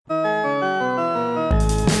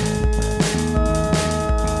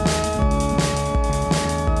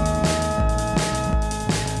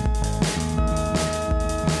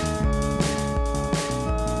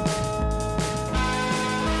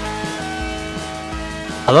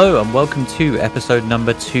Hello and welcome to episode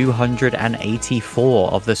number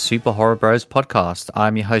 284 of the Super Horror Bros podcast.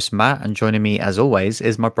 I'm your host Matt, and joining me as always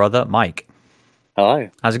is my brother Mike. Hello.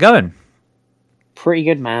 How's it going? Pretty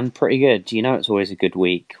good, man. Pretty good. You know it's always a good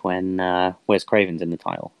week when Wes Craven's in the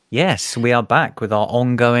title. Yes, we are back with our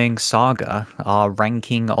ongoing saga, our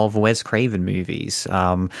ranking of Wes Craven movies,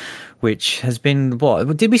 which has been,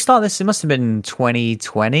 what, did we start this? It must have been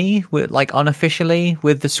 2020, like unofficially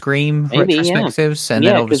with the Scream Maybe, retrospectives, yeah. and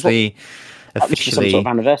then obviously That was some officially sort of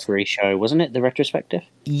anniversary show, wasn't it? The retrospective?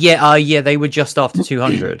 Yeah, they were just after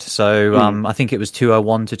 200. So I think it was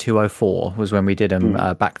 201 to 204 was when we did them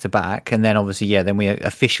back to back. And then obviously, then we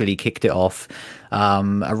officially kicked it off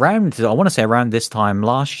around, I want to say around this time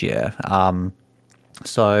last year.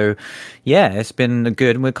 So it's been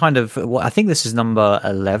good. We're kind of, I think this is number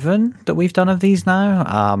 11 that we've done of these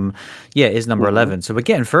now. It is number 11. So we're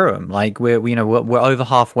getting through them. Like we're over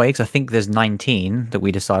halfway, because I think there's 19 that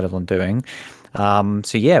we decided on doing. We're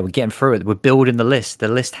getting through it. We're building the list. The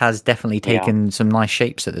list has definitely taken some nice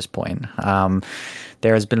shapes at this point.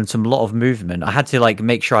 There has been some lot of movement. I had to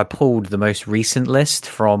make sure I pulled the most recent list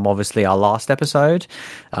from obviously our last episode,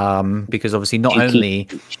 because obviously not only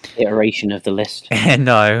iteration of the list.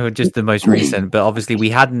 No, just the most recent. But obviously we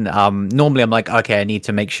hadn't. Normally I'm like, okay, I need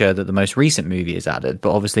to make sure that the most recent movie is added.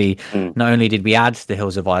 But obviously, not only did we add The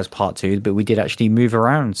Hills of Eyes Part 2, but we did actually move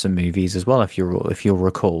around some movies as well. If you'll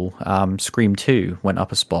recall, Scream 2 went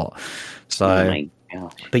up a spot. So.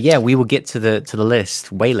 But we will get to the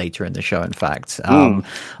list way later in the show. In fact,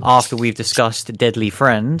 after we've discussed Deadly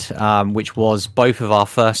Friend, which was both of our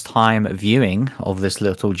first time viewing of this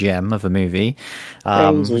little gem of a movie,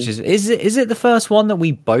 which is it the first one that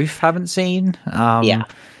we both haven't seen?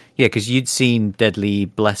 Because you'd seen Deadly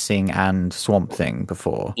Blessing and Swamp Thing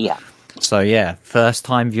before. So first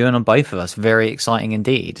time viewing on both of us. Very exciting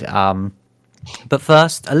indeed. But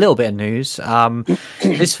first, a little bit of news.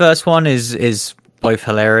 This first one is both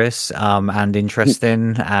hilarious and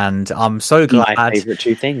interesting, and I'm so glad. My favorite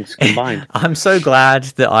two things combined. I'm so glad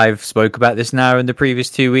that I've spoke about this now in the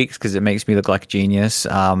previous 2 weeks, because it makes me look like a genius.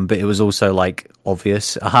 But it was also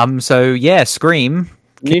obvious. Scream.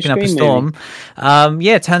 Kicking up a storm.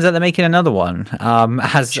 It turns out they're making another one.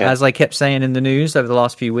 As I kept saying in the news over the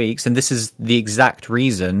last few weeks, and this is the exact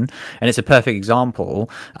reason, and it's a perfect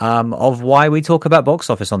example of why we talk about box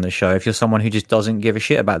office on this show. If you're someone who just doesn't give a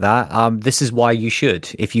shit about that, this is why you should,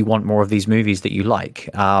 if you want more of these movies that you like.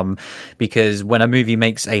 Because when a movie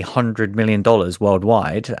makes $100 million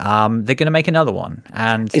worldwide, they're going to make another one.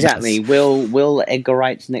 And exactly. Will Edgar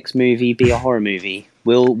Wright's next movie be a horror movie?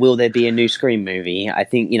 Will there be a new Scream movie? I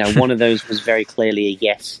think, one of those was very clearly a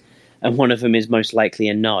yes, and one of them is most likely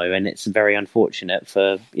a no, and it's very unfortunate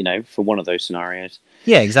for one of those scenarios.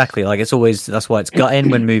 Yeah, exactly. It's always, that's why it's gutting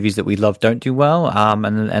when movies that we love don't do well.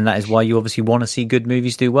 And that is why you obviously want to see good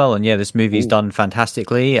movies do well. And this movie's done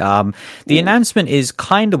fantastically. The announcement is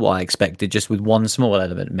kind of what I expected, just with one small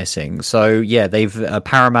element missing. So they've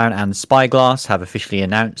Paramount and Spyglass have officially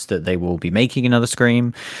announced that they will be making another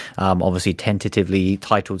Scream. Obviously tentatively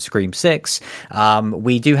titled Scream 6.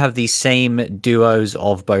 We do have the same duos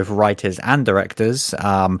of both writers and directors.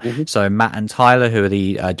 So Matt and Tyler, who are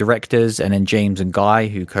the directors, and then James and Guy,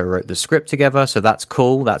 who co-wrote the script together. So that's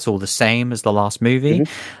cool. That's all the same as the last movie.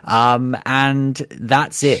 And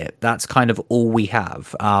that's it. That's kind of all we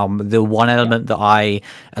have. The one element that I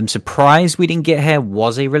am surprised we didn't get here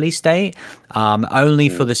was a release date. Only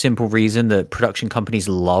for the simple reason that production companies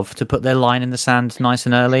love to put their line in the sand nice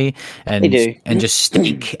and early and just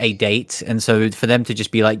stake a date. And so for them to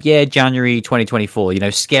just be like, January 2024,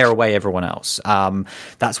 scare away everyone else.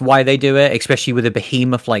 That's why they do it, especially with a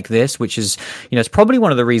behemoth like this, which is, it's probably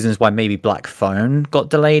one of the reasons why maybe Black Phone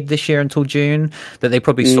got delayed this year until June, that they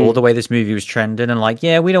probably saw the way this movie was trending and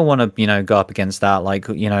we don't want to, go up against that.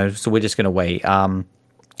 So we're just going to wait.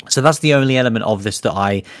 So that's the only element of this that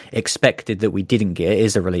I expected that we didn't get,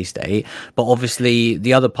 is a release date. But obviously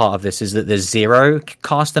the other part of this is that there's zero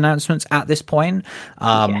cast announcements at this point,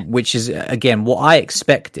 which is, again, what I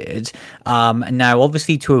expected. Now,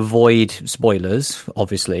 obviously, to avoid spoilers,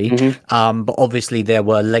 obviously, but obviously there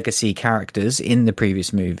were legacy characters in the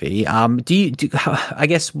previous movie. I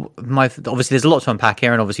guess obviously there's a lot to unpack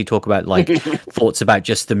here, and obviously talk about thoughts about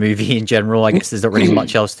just the movie in general. I guess there's not really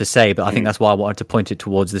much else to say, but I think that's why I wanted to point it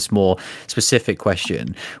towards this more specific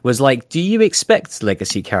question, was do you expect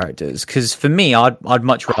legacy characters? Because for me, I'd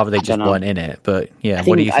much rather they just weren't in it. But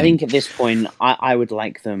what do you think? I think at this point, I would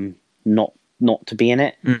like them not to be in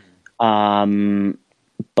it.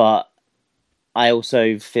 But I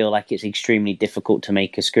also feel like it's extremely difficult to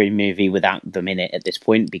make a Scream movie without them in it at this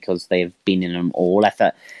point because they've been in them all. They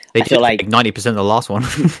I did feel like 90% of the last one.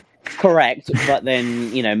 correct, but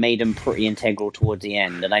then made them pretty integral towards the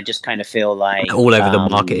end, and I just kind of feel like all over the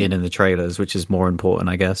marketing and the trailers, which is more important,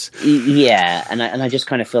 I guess. Yeah, and I just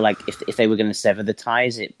kind of feel like if they were going to sever the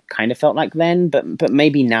ties, it kind of felt like then, but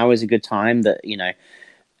maybe now is a good time that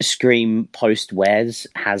Scream post Wes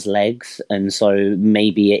has legs, and so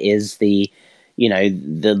maybe it is the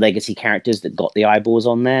legacy characters that got the eyeballs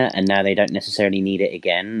on there, and now they don't necessarily need it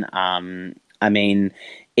again. I mean,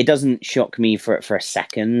 it doesn't shock me for a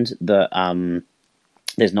second that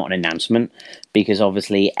there's not an announcement, because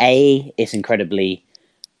obviously, it's incredibly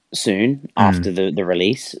soon after the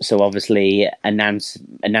release, so obviously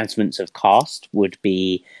announcements of cast would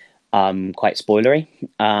be quite spoilery,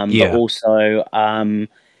 but also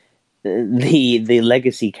the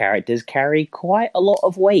legacy characters carry quite a lot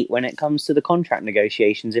of weight when it comes to the contract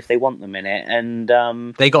negotiations if they want them in it, and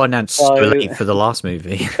they got announced so late for the last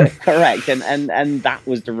movie. Correct, and that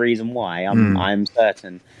was the reason why I'm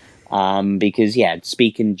certain, because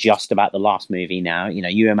speaking just about the last movie now,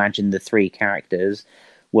 you imagine the three characters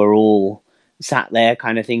were all sat there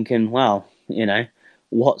kind of thinking, well,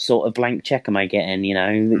 what sort of blank check am I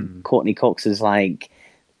getting? Courtney Cox is like,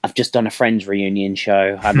 I've just done a Friends reunion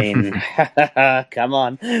show. I mean, come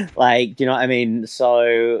on. Like, do you know what I mean?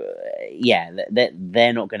 So,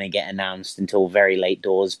 they're not going to get announced until very late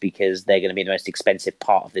doors because they're going to be the most expensive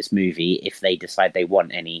part of this movie if they decide they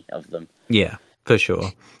want any of them. Yeah, for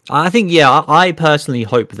sure. I think, I personally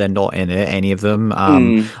hope they're not in it, any of them.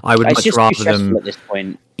 I would much rather them at this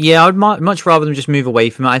point. Yeah, I'd much rather them just move away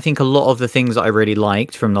from it. I think a lot of the things that I really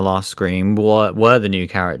liked from the last Scream were the new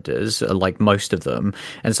characters, like most of them,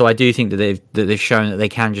 and so I do think that they've shown that they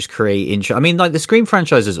can just create I mean, like the Scream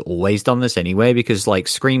franchise has always done this anyway, because like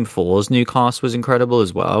Scream 4's new cast was incredible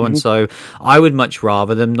as well, and so I would much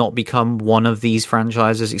rather them not become one of these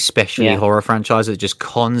franchises, especially horror franchises that just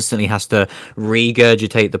constantly has to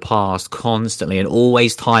regurgitate the past constantly and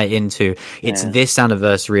always tie it into it's this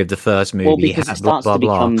anniversary of the first movie. Well, because it starts to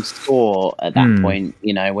become score at that point,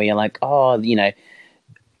 where you're like,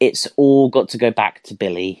 it's all got to go back to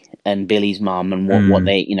Billy and Billy's mum and what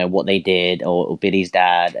they did, or Billy's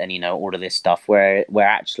dad, and all of this stuff. Where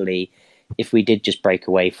actually, if we did just break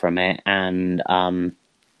away from it, and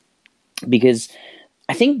because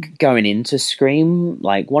I think going into Scream,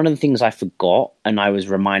 like one of the things I forgot and I was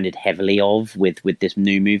reminded heavily of with this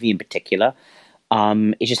new movie in particular,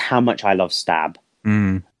 is just how much I love Stab.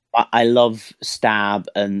 I love Stab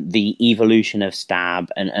and the evolution of Stab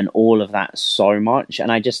and all of that so much.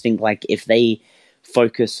 And I just think like if they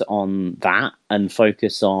focus on that and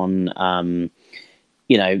focus on,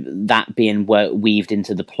 that being weaved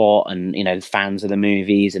into the plot and, fans of the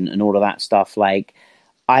movies and all of that stuff, like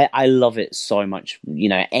I love it so much.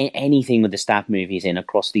 Anything with the Stab movies in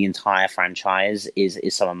across the entire franchise is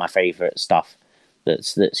some of my favorite stuff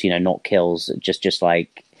that's not kills,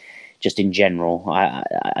 just in general.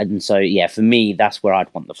 And so, for me, that's where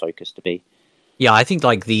I'd want the focus to be. Yeah, I think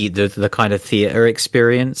like the kind of theater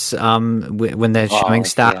experience when they're showing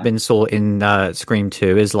Stab in Scream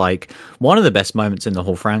 2 is like one of the best moments in the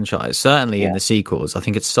whole franchise, certainly in the sequels. I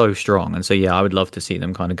think it's so strong, and so I would love to see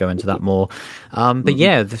them kind of go into that more. But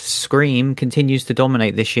the Scream continues to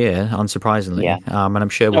dominate this year, unsurprisingly, and I'm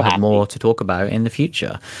sure we'll have more to talk about in the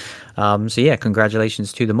future.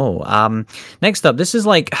 Congratulations to them all. Next up, this is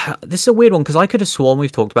a weird one because I could have sworn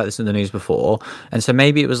we've talked about this in the news before, and so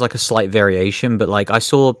maybe it was like a slight variation, but like I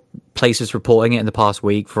saw places reporting it in the past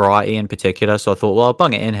week, Variety in particular, so I thought, well, I'll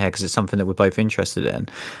bung it in here because it's something that we're both interested in,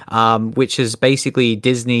 which is basically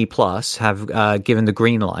Disney Plus have given the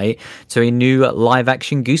green light to a new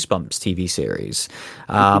live-action Goosebumps TV series.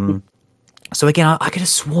 So again, I could have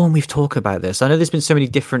sworn we've talked about this. I know there's been so many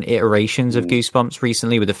different iterations of Goosebumps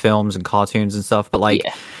recently with the films and cartoons and stuff, but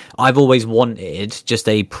I've always wanted just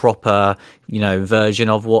a proper, version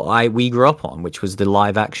of what we grew up on, which was the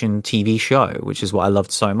live action TV show, which is what I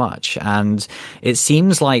loved so much. And it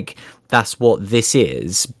seems like that's what this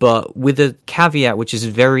is, but with a caveat which is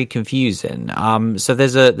very confusing. So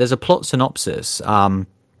there's a plot synopsis.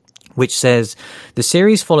 Which says the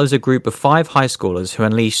series follows a group of 5 high schoolers who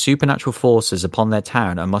unleash supernatural forces upon their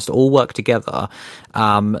town and must all work together,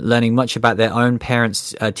 learning much about their own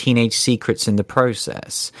parents' teenage secrets in the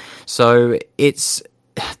process. So it's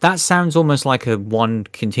that sounds almost like a one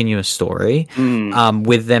continuous story,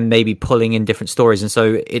 with them maybe pulling in different stories, and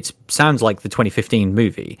so it sounds like the 2015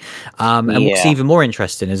 movie. And what's even more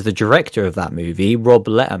interesting is the director of that movie, Rob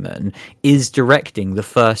Letterman, is directing the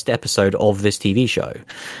first episode of this TV show.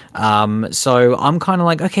 So I'm kind of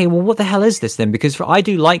like, okay, well, what the hell is this then? Because I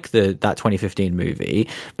do like that 2015 movie,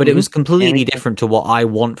 but it was completely different to what I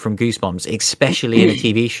want from Goosebumps, especially in a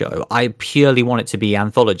TV show. I purely want it to be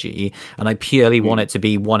anthology, and I purely want it to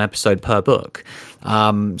be one episode per book.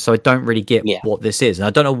 So I don't really get what this is, and I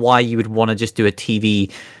don't know why you would want to just do a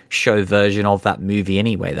TV show version of that movie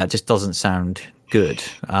anyway. That just doesn't sound good.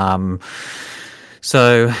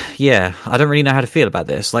 So yeah, I don't really know how to feel about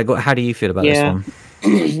this. Like, how do you feel about this one?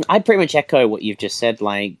 I pretty much echo what you've just said.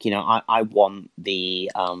 Like, I want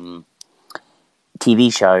the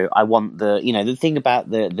TV show. I want the thing about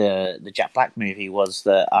the Jack Black movie was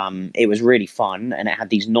that it was really fun and it had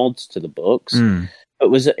these nods to the books. It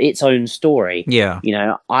was its own story. Yeah.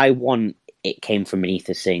 I want It Came From Beneath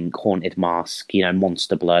the Sink, Haunted Mask,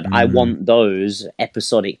 Monster Blood. I want those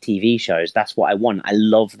episodic TV shows. That's what I want. I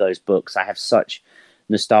love those books. I have such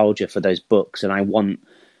nostalgia for those books, and I want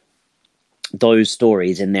those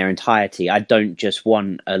stories in their entirety. I don't just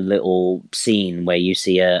want a little scene where you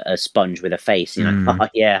see a sponge with a face. Oh,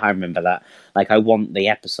 yeah, I remember that. Like, I want the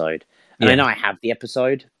episode. And I know I have the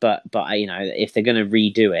episode, but if they're going to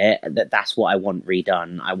redo it, that's what I want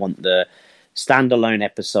redone. I want the standalone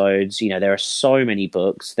episodes. There are so many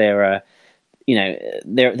books. There are,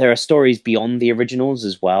 there are stories beyond the originals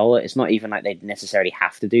as well. It's not even like they necessarily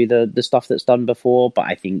have to do the stuff that's done before. But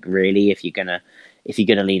I think really, if you're gonna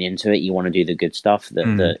lean into it, you want to do the good stuff,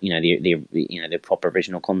 the proper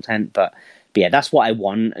original content. But yeah, that's what I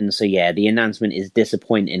want. And so yeah, the announcement is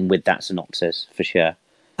disappointing with that synopsis for sure.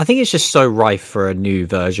 I think it's just so rife for a new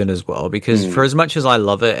version as well, because for as much as I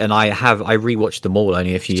love it, and I rewatched them all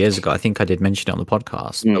only a few years ago. I think I did mention it on the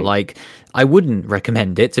podcast, but like, I wouldn't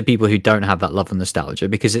recommend it to people who don't have that love and nostalgia,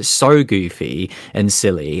 because it's so goofy and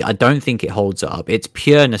silly. I don't think it holds up. It's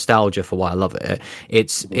pure nostalgia for why I love it.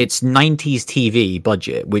 It's 90s TV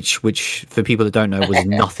budget, which for people that don't know was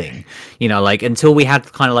nothing. Like, until we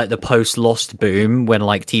had kind of like the post Lost boom, when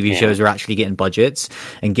like TV shows were actually getting budgets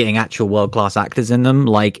and getting actual world class actors in them.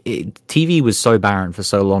 Like, TV was so barren for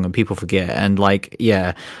so long, and people forget. And like,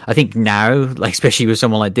 yeah, I think now, like, especially with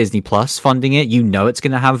someone like Disney Plus funding it, it's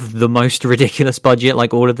going to have the most ridiculous budget,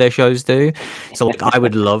 like all of their shows do. So like, I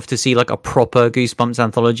would love to see like a proper Goosebumps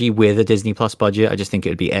anthology with a Disney Plus budget. I just think it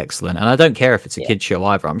would be excellent, and I don't care if it's a kid show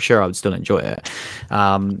either. I'm sure I would still enjoy it.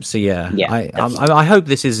 So yeah, I hope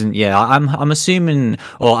this isn't. Yeah, I'm assuming,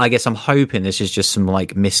 or I guess I'm hoping this is just some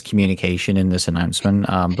like miscommunication in this announcement.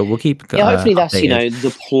 But we'll keep. Hopefully that's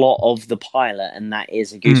updated. The plot of the pilot, and that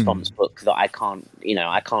is a Goosebumps book that I can't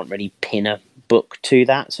really pin a book to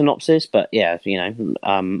that synopsis, but yeah,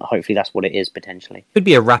 hopefully that's what it is potentially. Could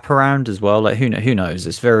be a wraparound as well. Like, who knows?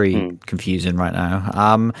 It's very confusing right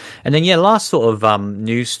now. And then last sort of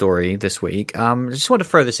news story this week. I just want to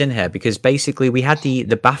throw this in here because basically we had the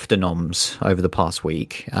BAFTA noms over the past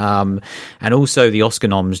week, and also the Oscar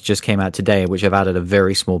noms just came out today, which I've added a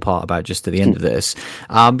very small part about just to the end of this.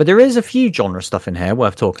 But there is a few genre stuff in here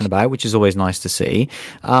worth talking about, which is always nice to see.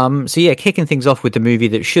 So yeah, kicking things off with the movie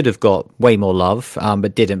that should have got way more love,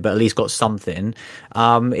 but didn't, but at least got something,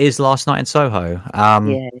 is Last Night in Soho.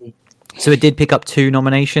 So it did pick up 2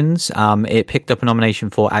 nominations. It picked up a nomination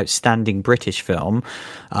for Outstanding British Film,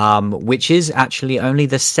 which is actually only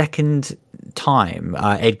the second time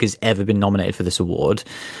Edgar's ever been nominated for this award.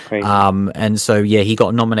 And so yeah, he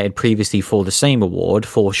got nominated previously for the same award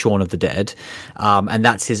for Shaun of the Dead, and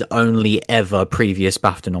that's his only ever previous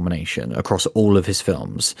BAFTA nomination across all of his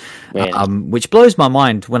films. Which blows my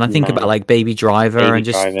mind when I think about like Baby Driver and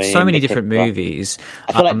just so many different movies.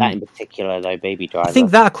 I feel like that in particular though, Baby Driver. I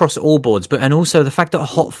think that across all boards, but and also the fact that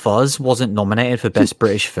Hot Fuzz wasn't nominated for Best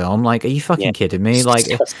British Film. Like, are you fucking kidding me? Like,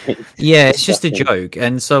 yeah, it's just a joke.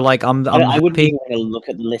 And so like, I wouldn't want to look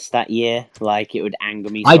at the list that year. Like, it would anger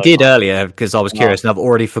me. I did earlier because I was curious, and I've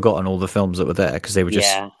already forgotten all the films that were there because they were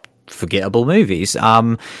just forgettable movies.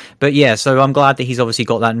 But yeah, so I'm glad that he's obviously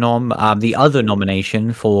got that nom. The other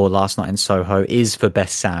nomination for Last Night in Soho is for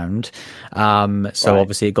Best Sound.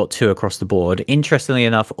 Obviously it got 2 across the board. Interestingly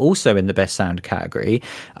enough, also in the Best Sound category,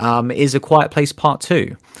 is A Quiet Place Part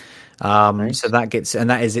 2. So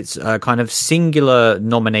that is its kind of singular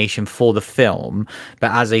nomination for the film. But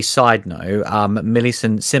as a side note,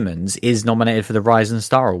 Millicent Simmons is nominated for the Rising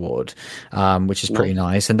Star Award, which is pretty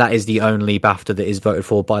nice. And that is the only BAFTA that is voted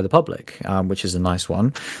for by the public, which is a nice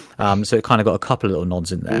one. So it kind of got a couple of little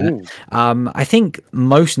nods in there. I think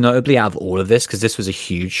most notably out of all of this, because this was a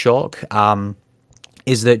huge shock,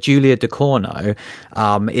 is that Julia Ducournau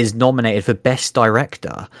is nominated for Best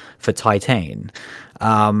Director for Titane.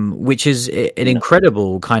 Which is an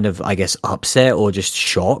incredible kind of, I guess, upset or just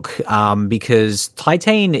shock, because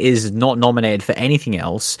Titane is not nominated for anything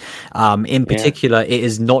else. In particular, it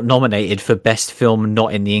is not nominated for Best Film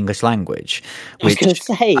Not in the English Language. I was going to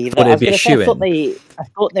say, I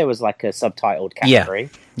thought there was like a subtitled category.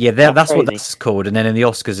 Yeah, that's what that's called. And then in the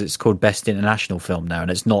Oscars, it's called Best International Film now, and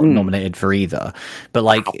it's not nominated for either.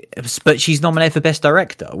 But but she's nominated for Best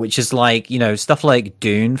Director, which is like, you know, stuff like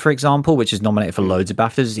Dune, for example, which is nominated for loads of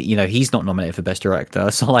BAFTAs. You know, he's not nominated for Best Director.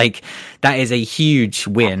 So like, that is a huge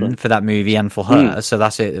win for that movie and for her. So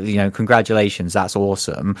that's it. You know, congratulations. That's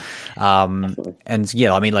awesome. And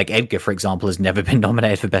yeah, I mean, like Edgar, for example, has never been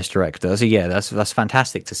nominated for Best Director. So yeah, that's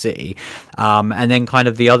fantastic to see. And then kind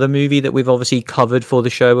of the other movie that we've obviously covered for the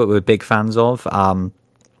show, but we're big fans of,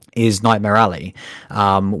 is Nightmare Alley,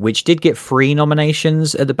 which did get 3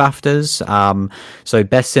 nominations at the BAFTAs. So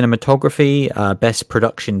Best Cinematography, Best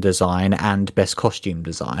Production Design, and Best Costume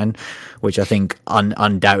Design, which I think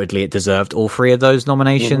undoubtedly it deserved all 3 of those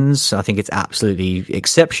nominations. I think it's absolutely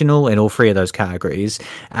exceptional in all 3 of those categories.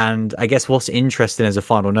 And I guess what's interesting as a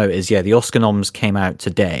final note is, yeah, the Oscar noms came out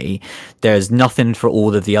today. There's nothing for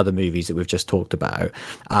all of the other movies that we've just talked about.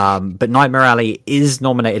 But Nightmare Alley is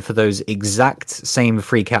nominated for those exact same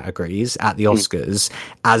 3 categories at the Oscars,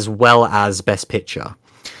 as well as Best Picture.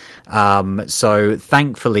 So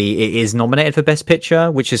thankfully it is nominated for Best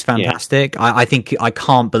Picture, which is fantastic. I think I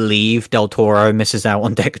can't believe Del Toro misses out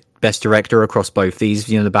on Best Director across both these,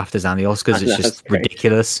 you know, the BAFTAs and the Oscars. It's just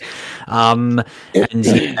ridiculous. And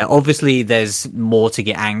yeah, obviously there's more to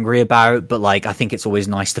get angry about, but like, I think it's always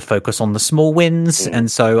nice to focus on the small wins. And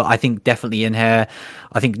so I think definitely in here,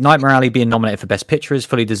 I think Nightmare Alley being nominated for Best Picture is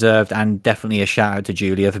fully deserved, and definitely a shout out to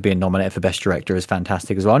Julia for being nominated for Best Director is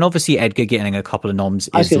fantastic as well. And obviously Edgar getting a couple of noms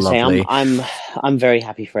is lovely. I'm very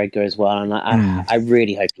happy for Edgar as well, and I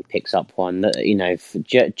really hope he picks up one. That, you know,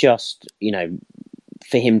 just you know,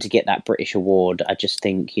 for him to get that British award, I just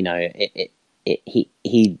think, you know,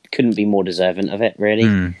 he couldn't be more deserving of it,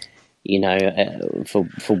 really. You know, for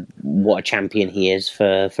what a champion he is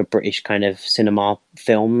for British kind of cinema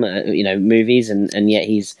film, you know, movies, and yet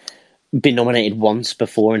he's been nominated once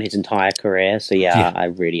before in his entire career. So yeah. I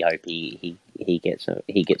really hope he gets at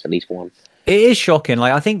least one. It is shocking.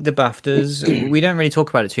 Like, I think the BAFTAs, we don't really talk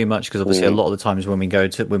about it too much because obviously a lot of the times when we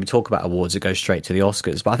talk about awards, it goes straight to the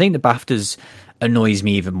Oscars. But I think the BAFTAs annoys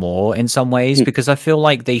me even more in some ways, because I feel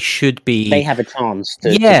like they should be. They have a chance to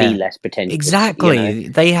be less pretentious. Exactly. You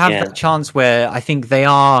know? They have that chance where I think they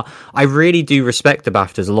are. I really do respect the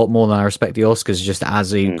BAFTAs a lot more than I respect the Oscars, just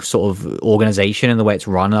as a sort of organization and the way it's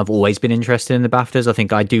run. I've always been interested in the BAFTAs. I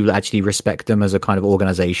think I do actually respect them as a kind of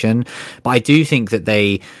organization, but I do think that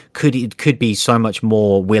they could be so much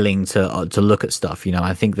more willing to look at stuff. You know,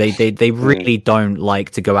 I think they really don't like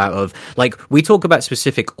to go out of, like, we talk about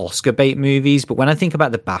specific Oscar bait movies, but when I think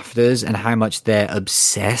about the BAFTAs and how much they're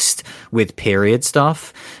obsessed with period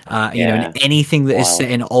stuff, you know, and anything that is set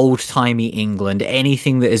in old timey England,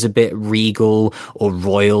 anything that is a bit regal or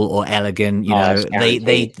royal or elegant, you know,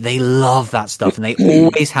 they love that stuff, and they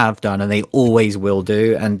always have done, and they always will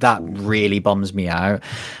do, and that really bums me out.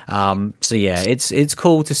 So yeah, it's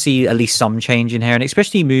cool to see at least some change in here, and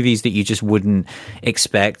especially movies that you just wouldn't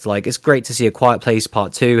expect. Like, it's great to see A Quiet Place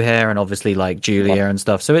Part 2 here, and obviously like Julia and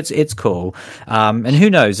stuff. So it's cool. And who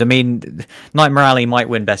knows? I mean, Nightmare Alley might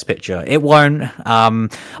win Best Picture. It won't.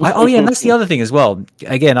 And that's the other thing as well.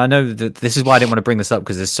 Again, I know that this is why I didn't want to bring this up,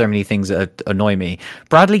 because there's so many things that annoy me.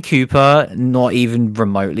 Bradley Cooper not even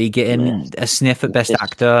remotely getting a sniff at Best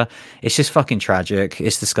Actor. It's just fucking tragic.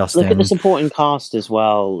 It's disgusting. Look at the supporting cast as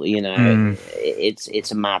well. You know,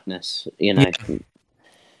 it's a madness. You know,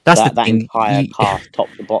 that's that entire cast, top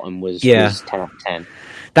to bottom, was 10 out of 10.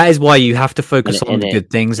 That is why you have to focus on the good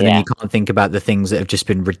things, and then you can't think about the things that have just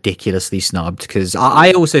been ridiculously snubbed. Because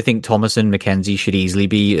I also think Thomasin McKenzie should easily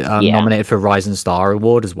be nominated for Rising Star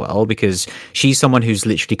Award as well, because she's someone who's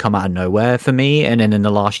literally come out of nowhere for me. And then in the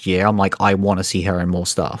last year, I'm like, I want to see her in more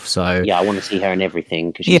stuff. So yeah, I want to see her in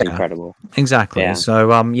everything, because she's incredible. Exactly. Yeah.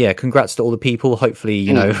 So congrats to all the people. Hopefully,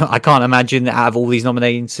 you know, I can't imagine that out of all these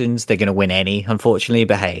nominations, they're going to win any, unfortunately.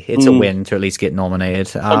 But hey, it's a win to at least get nominated.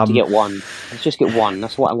 To get one. Let's just get one.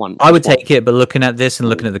 That's what I want. I would take it, but looking at this and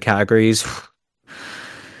looking at the categories,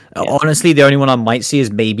 honestly, the only one I might see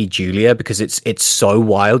is maybe Julia, because it's so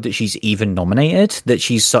wild that she's even nominated, that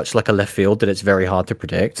she's such like a left field that it's very hard to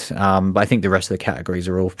predict. But I think the rest of the categories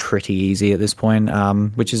are all pretty easy at this point,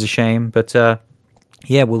 which is a shame. But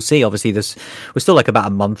Yeah, we'll see. Obviously, this we're still like about a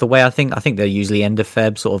month away. I think they're usually end of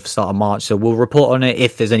Feb, sort of start of March. So we'll report on it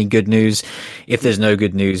if there's any good news. If there's no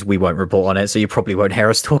good news, we won't report on it. So you probably won't hear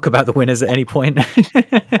us talk about the winners at any point.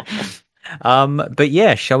 But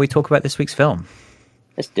yeah, shall we talk about this week's film?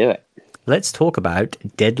 Let's do it. Let's talk about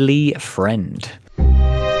Deadly Friend.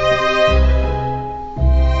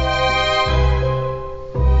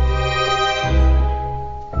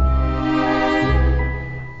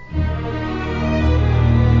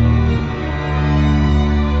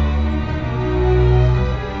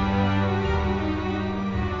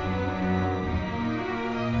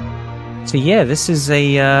 So yeah, this is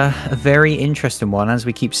a very interesting one. As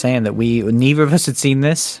we keep saying that neither of us had seen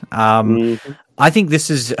this. I think this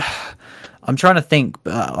is. I'm trying to think.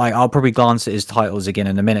 I'll probably glance at his titles again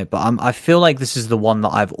in a minute, but I feel like this is the one that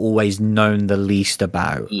I've always known the least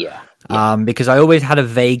about. Yeah. Because I always had a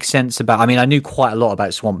vague sense about. I mean, I knew quite a lot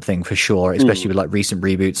about Swamp Thing for sure, especially with like recent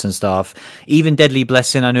reboots and stuff. Even Deadly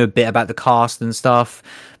Blessing, I knew a bit about the cast and stuff.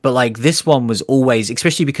 But like this one was always,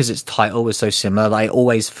 especially because its title was so similar, like, I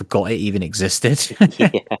always forgot it even existed.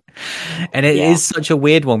 And it is such a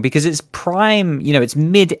weird one because it's prime, it's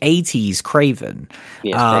mid 80s Craven.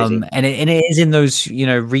 Yeah, and it is in those,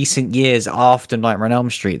 recent years after Nightmare on Elm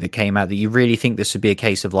Street that came out that you really think this would be a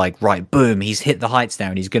case of like, right, boom, he's hit the heights now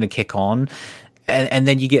and he's going to kick on. And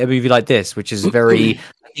then you get a movie like this, which is very.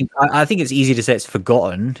 I think it's easy to say it's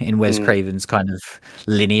forgotten in Wes Craven's kind of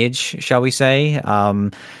lineage, shall we say.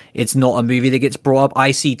 It's not a movie that gets brought up.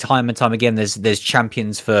 I see time and time again there's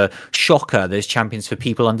champions for Shocker, there's champions for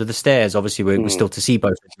People Under the Stairs. Obviously, we're still to see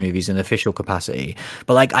both those movies in official capacity.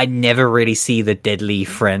 But like, I never really see the Deadly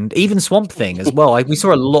Friend, even Swamp Thing as well. We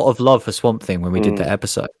saw a lot of love for Swamp Thing when we did that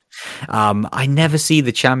episode. I never see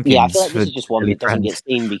the champions. Yeah, I feel like this is just one that doesn't get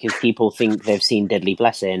seen because people think they've seen Deadly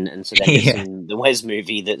Blessing, and so they've seen the Wes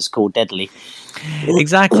movie that's called Deadly.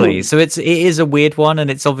 Exactly. So it is a weird one,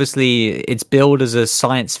 and it's billed as a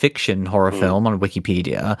science fiction horror film on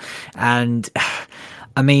Wikipedia. And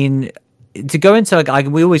I mean, to go into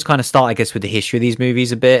we always kind of start, I guess, with the history of these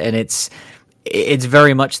movies a bit, and it's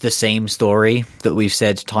very much the same story that we've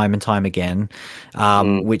said time and time again,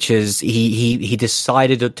 which is he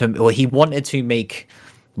decided he wanted to make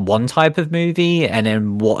one type of movie, and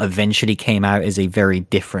then what eventually came out is a very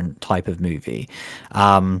different type of movie.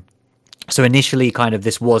 So initially, kind of,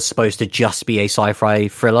 this was supposed to just be a sci-fi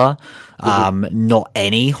thriller, not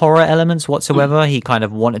any horror elements whatsoever. He kind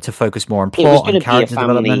of wanted to focus more on plot and character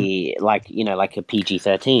development. Like a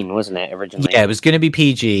PG-13, wasn't it, originally? Yeah, it was going to be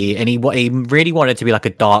PG, and he really wanted it to be like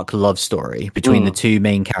a dark love story between the two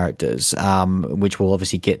main characters, which we'll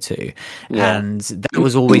obviously get to. Yeah. And that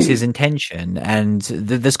was always his intention. And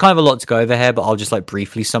there's kind of a lot to go over here, but I'll just like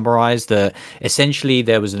briefly summarize that essentially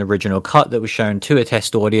there was an original cut that was shown to a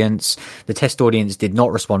test audience. The test audience did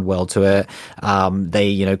not respond well to it.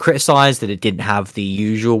 They, criticized that it didn't have the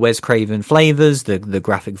usual Wes Craven flavors, the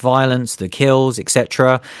graphic violence, the kills,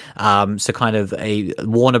 etc. So kind of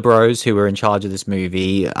Warner Bros, who were in charge of this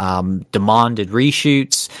movie, demanded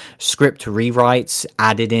reshoots, script rewrites,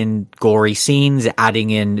 added in gory scenes,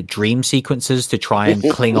 adding in dream sequences to try and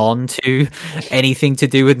cling on to anything to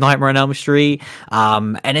do with Nightmare on Elm Street,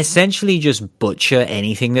 and essentially just butcher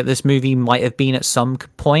anything that this movie might have been at some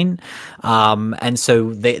point. And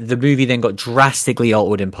so the movie then got drastically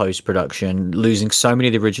altered in post-production, losing so many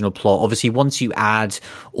of the original plot. Obviously, once you add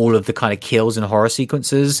all of the kind of kills and horror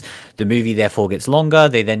sequences, the movie therefore gets longer.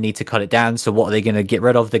 They then need to cut it down. So what are they going to get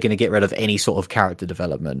rid of? They're going to get rid of any sort of character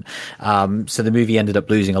development. So the movie ended up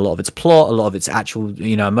losing a lot of its plot, a lot of its actual,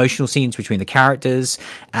 emotional scenes between the characters,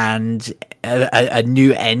 and a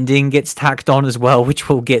new ending gets tacked on as well, which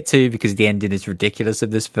we'll get to because the ending is ridiculous of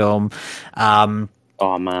this film.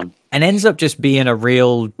 Oh man. And ends up just being a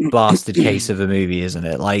real bastard case of a movie, isn't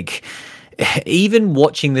it? Like, even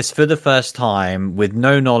watching this for the first time with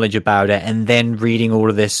no knowledge about it and then reading all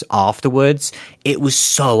of this afterwards, it was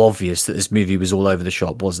so obvious that this movie was all over the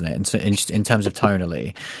shop, wasn't it? In terms of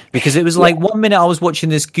tonally, because it was like 1 minute I was watching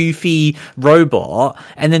this goofy robot,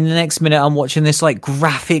 and then the next minute I'm watching this like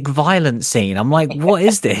graphic violence scene. I'm like, what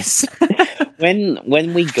is this?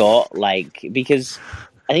 when we got because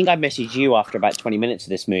I think I messaged you after about 20 minutes of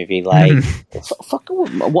this movie, like, fuck, what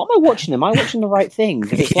am I watching? Am I watching the right thing?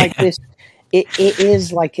 Because it's like this, it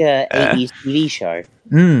is like a 80s TV show.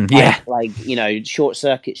 Like, Short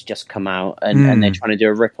Circuit's just come out and they're trying to do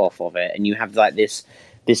a rip-off of it. And you have like this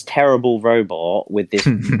terrible robot with this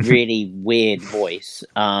really weird voice.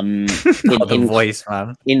 Voice,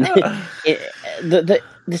 man.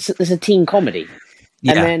 There's a teen comedy.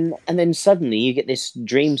 Yeah. and then suddenly you get this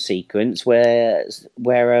dream sequence where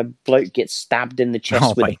a bloke gets stabbed in the chest Oh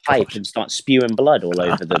with a my pipe god. and starts spewing blood all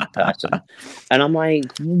over the person, and I'm like,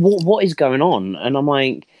 what is going on? And I'm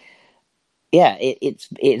like, yeah,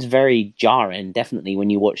 it's very jarring, definitely, when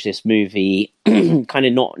you watch this movie. Kind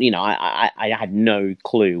of not, I had no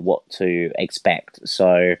clue what to expect,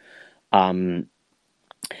 so. Um,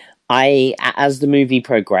 as the movie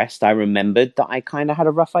progressed, I remembered that I kind of had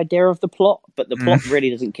a rough idea of the plot, but the plot really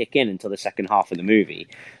doesn't kick in until the second half of the movie.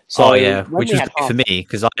 Oh So yeah, when which we was had great for me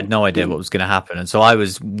because I had no idea what was going to happen, and so I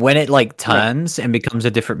was when it like yeah, turns and becomes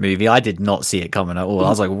a different movie, I did not see it coming at all. I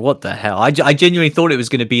was like, "What the hell?" I genuinely thought it was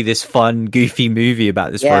going to be this fun, goofy movie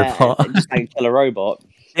about this yeah, robot. just like kill a robot.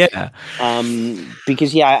 Yeah.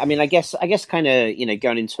 Because yeah, I mean, I guess, kind of,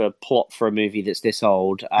 going into a plot for a movie that's this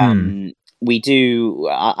old. We do.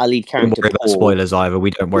 I leave Don't Karen to worry about Paul. spoilers either. We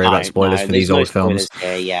don't worry about No, spoilers no, for there's these no old films. spoilers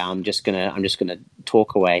here. Yeah, I'm just gonna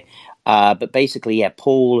talk away. But basically, yeah,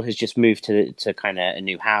 Paul has just moved to kind of a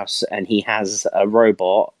new house, and he has a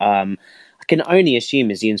robot. I can only assume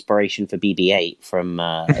is the inspiration for BB-8 from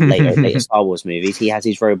later Star Wars movies. He has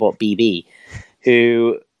his robot BB,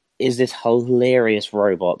 who is this hilarious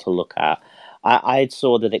robot to look at. I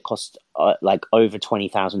saw that it cost like over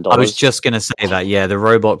 $20,000. I was just going to say that. Yeah, the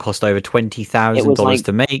robot cost over twenty It thousand was dollars like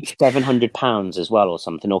to make. £700 as well, or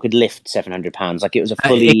something, or could lift £700. Like it was a It,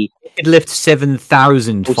 fully it could lift £7,500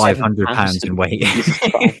 in 7,000. weight. Jesus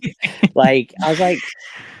Christ! Like I was like,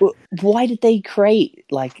 why did they create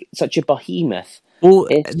like such a behemoth? Well,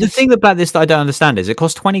 It's the just, thing about this that I don't understand is it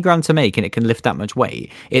costs 20 grand to make and it can lift that much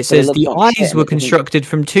weight. It but it says looks the like shit, eyes and were it doesn't. constructed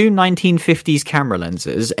from two 1950s camera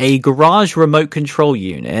lenses, a garage remote control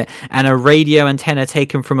unit, and a radio antenna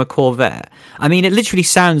taken from a Corvette. I mean, it literally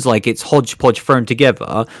sounds like it's hodgepodge thrown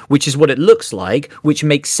together, which is what it looks like, which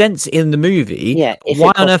makes sense in the movie. Yeah, if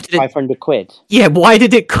Why it on cost earth did it? 500 quid. Yeah, why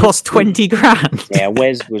did it cost 20 grand? Yeah,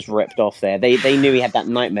 Wes was ripped off there. They knew he had that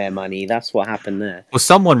nightmare money. That's what happened there. Well,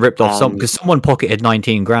 someone ripped off some Um, because someone pocketed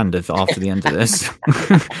 19 grand after the end of this.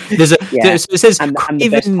 There's a yeah, so it says and the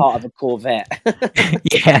best Craven. part of a Corvette.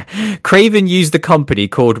 Yeah, Craven used the company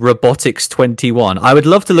called Robotics 21. I would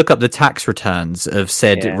love to look up the tax returns of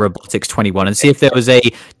said Yeah. Robotics 21 and see if there was a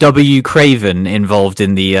W Craven involved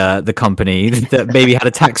in the company that maybe had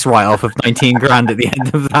a tax write off of 19 grand at the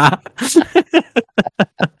end of that.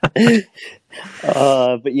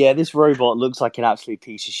 But yeah, this robot looks like an absolute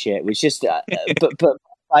piece of shit. Which just, but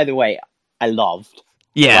by the way, I loved.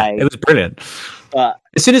 Yeah, Like, it was brilliant. but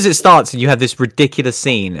As soon as it starts, and you have this ridiculous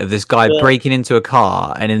scene of this guy Yeah. breaking into a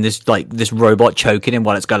car, and in this robot choking him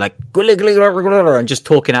while it's going like and just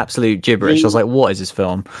talking absolute gibberish. I was like, "What is this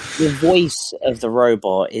film?" the voice of the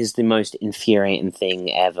robot is the most infuriating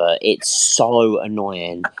thing ever. It's so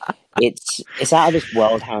annoying. It's out of this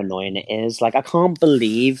world how annoying it is. Like I can't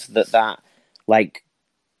believe that like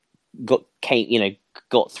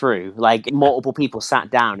got through. Like multiple people sat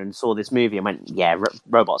down and saw this movie and went, "Yeah,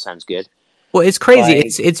 robot sounds good." Well, it's crazy.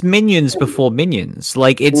 Like- It's Minions before Minions.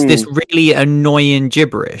 Like it's this really annoying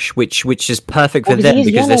gibberish, which is perfect for them he is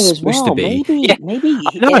because they're yellow as supposed well. to be. Maybe Yeah, maybe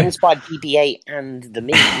he know. inspired BB-8 and the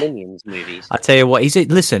Minions movies. I tell you what, he's a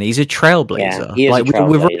trailblazer. Yeah, he is like a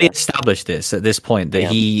we've already trailblazer. established this at this point that Yeah.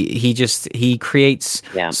 he creates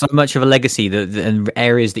Yeah. so much of a legacy that in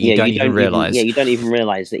areas that you don't even realize. You don't even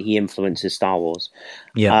realize that he influences Star Wars.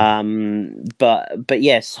 Yeah. But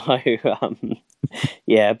yeah, so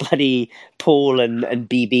yeah, bloody Paul and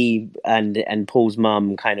BB and Paul's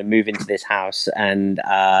mum kind of move into this house, and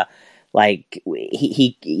like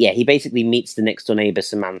he basically meets the next door neighbor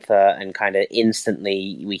Samantha, and kind of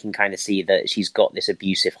instantly we can kind of see that she's got this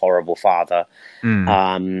abusive, horrible father,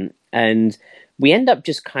 and we end up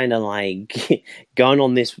just kind of like going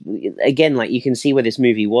on this again. Like you can see where this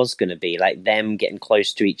movie was going to be, like them getting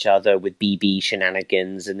close to each other with BB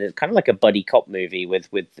shenanigans, and it's kind of like a buddy cop movie with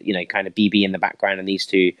kind of BB in the background and these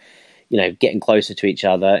two, getting closer to each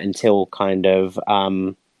other until kind of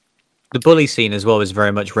The bully scene as well is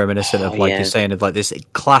very much reminiscent of, like yeah. you're saying, of like this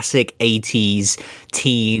classic 80s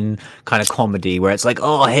teen kind of comedy where it's like,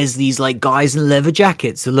 oh, here's these like guys in leather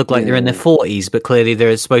jackets that look like they're in their 40s, but clearly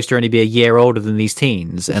they're supposed to only be a year older than these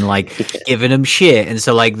teens, and like giving them shit. And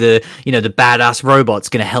so like the badass robot's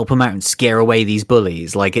going to help them out and scare away these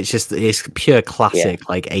bullies. Like it's pure classic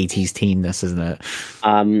like 80s teenness, isn't it?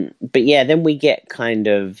 But yeah, then we get kind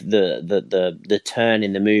of the turn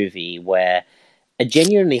in the movie where a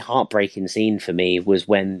genuinely heartbreaking scene for me was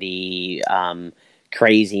when the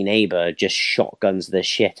crazy neighbor just shotguns the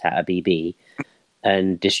shit out of BB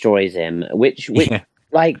and destroys him, which Yeah.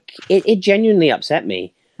 like it genuinely upset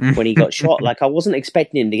me. when he got shot. Like, I wasn't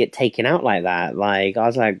expecting him to get taken out like that. Like, I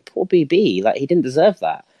was like, poor BB, like, he didn't deserve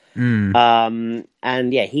that.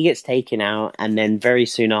 And yeah, he gets taken out, and then very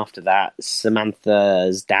soon after that,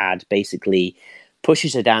 Samantha's dad basically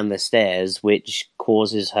pushes her down the stairs, which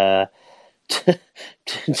causes her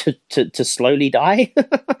to slowly die.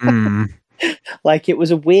 Like, it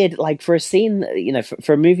was a weird, like, for a scene, you know,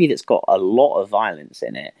 for a movie that's got a lot of violence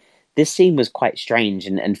in it, this scene was quite strange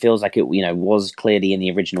and feels like it, you know, was clearly in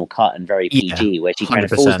the original cut and very PG, where she kind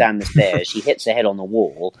of falls down the stairs, she hits her head on the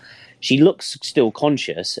wall, she looks still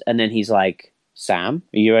conscious, and then he's like, Sam,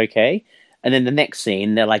 are you okay? And then the next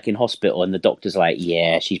scene, they're like in hospital, and the doctor's like,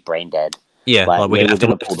 yeah, she's brain dead. Yeah, like we're going to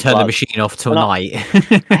have to turn the machine off tonight.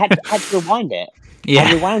 I had to rewind it. Yeah.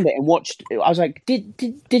 I rewound it and watched. I was like,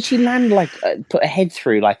 did she land, like, put her head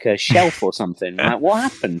through like a shelf or something? Like,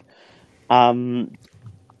 what happened?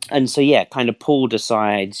 And so, yeah, kind of Paul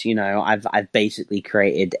decides, you know, I've basically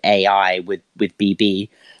created AI with BB.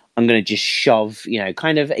 I'm going to just shove, you know,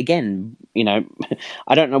 kind of, again, you know,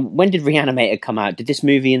 I don't know, when did Reanimator come out? Did this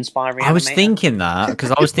movie inspire Reanimator? I was thinking that,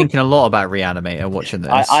 because I was thinking a lot about Reanimator watching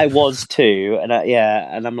this. I was too, and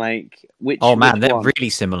and I'm like, which they're one? Really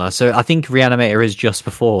similar. So I think Reanimator is just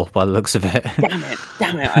before, by the looks of it.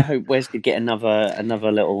 Damn it! I hope Wes could get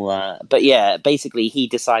another little. But yeah, basically he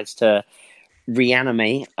decides to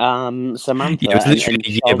reanimate Samantha. Yeah, it was literally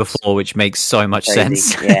a year before, which makes so much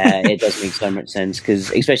sense. Yeah, it does make so much sense,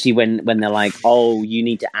 because especially when they're like, oh, you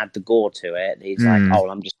need to add the gore to it. He's like, oh,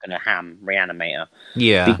 I'm just going to ham Reanimator.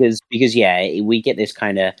 Yeah, because yeah, we get this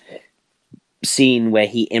kind of scene where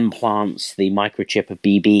he implants the microchip of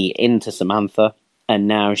BB into Samantha, and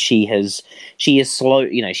now she is slow,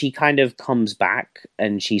 you know, she kind of comes back,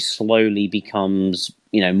 and she slowly becomes,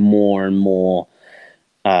 you know, more and more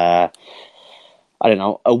I don't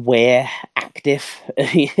know, aware, active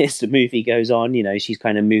as the movie goes on. You know, she's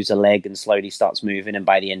kind of moves a leg and slowly starts moving, and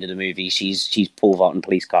by the end of the movie, she's pole vaulting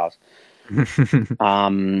police cars.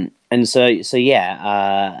 And so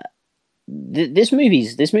yeah, this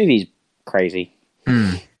movie's crazy.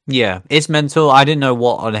 Yeah, it's mental. I didn't know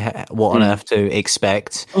what on earth to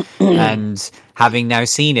expect, and having now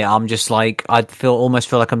seen it, I'm just like, almost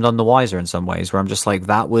feel like I'm none the wiser in some ways. Where I'm just like,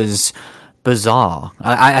 that was bizarre.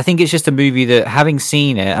 I think it's just a movie that, having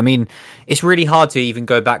seen it, I mean, it's really hard to even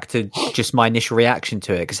go back to just my initial reaction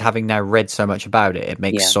to it, because having now read so much about it, it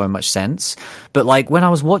makes so much sense. But like, when I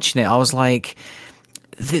was watching it, I was like,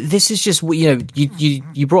 this is just, you know,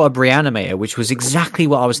 you brought up Reanimator, which was exactly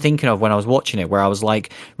what I was thinking of when I was watching it, where I was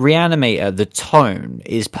like, Reanimator, the tone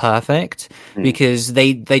is perfect, because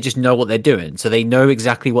they just know what they're doing. So they know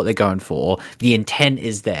exactly what they're going for. The intent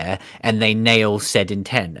is there, and they nail said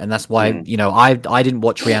intent. And that's why, you know, I didn't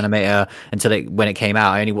watch Reanimator until when it came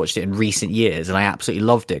out. I only watched it in recent years, and I absolutely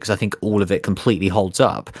loved it, because I think all of it completely holds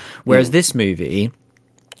up. Whereas this movie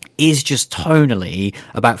is just tonally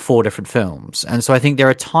about 4 different films. And so I think there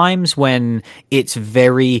are times when it's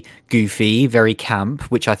very goofy, very camp,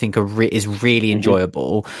 which I think is really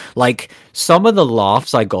enjoyable. Like, some of the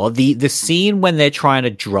laughs I got, the scene when they're trying to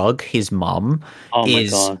drug his mum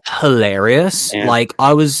is hilarious. Yeah. Like,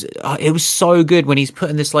 it was so good when he's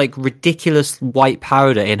putting this like ridiculous white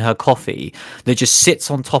powder in her coffee that just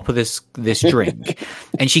sits on top of this drink.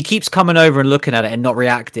 And she keeps coming over and looking at it and not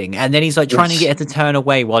reacting. And then he's like trying to get her to turn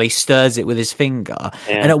away while he stirs it with his finger.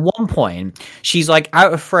 Yeah. And at one point, she's like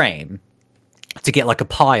out of frame to get like a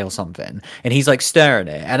pie or something, and he's like stirring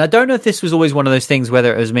it. And I don't know if this was always one of those things,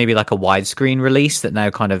 whether it was maybe like a widescreen release that now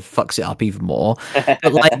kind of fucks it up even more.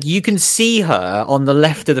 But like, you can see her on the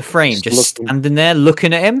left of the frame just standing there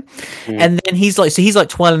looking at him, and then he's like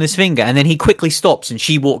twirling his finger, and then he quickly stops and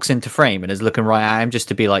she walks into frame and is looking right at him, just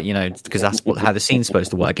to be like, you know, because that's how the scene's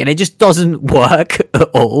supposed to work. And it just doesn't work at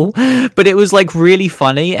all, but it was like really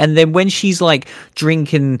funny. And then when she's like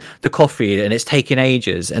drinking the coffee and it's taking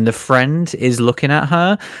ages, and the friend is looking at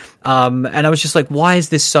her, and I was just like, why is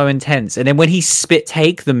this so intense? And then when he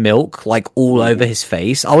take the milk like all over his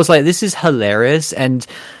face, I was like, this is hilarious. And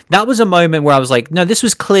that was a moment where I was like, no, this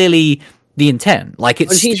was clearly the intent. Like,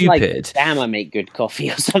 it's stupid. Like, damn, I make good coffee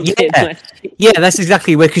or something. Yeah, that's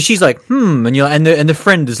exactly where, because she's like, and you're, and the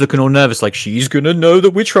friend is looking all nervous, like, she's gonna know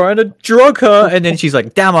that we're trying to drug her. And then she's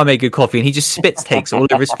like, damn, I make good coffee, and he just takes all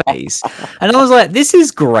over his face. And I was like, this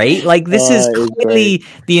is great. Like, this is clearly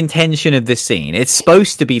the intention of this scene. It's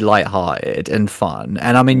supposed to be lighthearted and fun,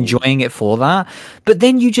 and I'm enjoying it for that. But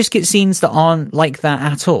then you just get scenes that aren't like that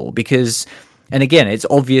at all, because And again, it's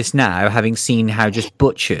obvious now, having seen how just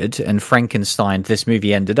butchered and Frankenstein this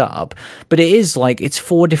movie ended up. But it is like it's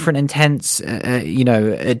four different intents,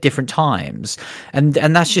 at different times, and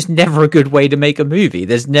that's just never a good way to make a movie.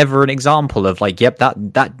 There's never an example of like, yep,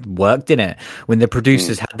 that worked, didn't it? When the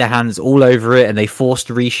producers had their hands all over it and they forced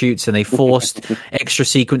reshoots and they forced extra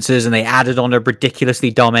sequences and they added on a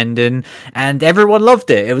ridiculously dumb ending, and everyone loved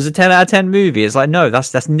it. It was a 10 out of 10 movie. It's like, no,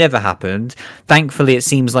 that's never happened. Thankfully, it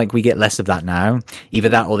seems like we get less of that now. Either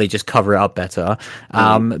that or they just cover it up better.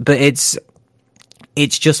 But it's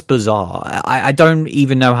just bizarre. I don't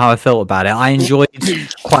even know how I felt about it. I enjoyed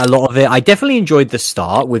quite a lot of it. I definitely enjoyed the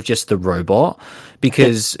start with just the robot,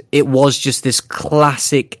 because it was just this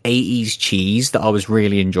classic 80s cheese that I was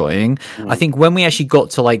really enjoying. I think when we actually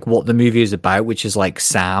got to like what the movie is about, which is like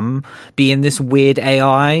Sam being this weird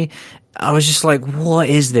AI, I was just like, what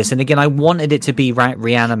is this? And again, I wanted it to be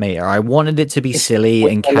Reanimator. I wanted it to be silly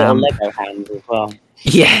and camp. Lego hands as well.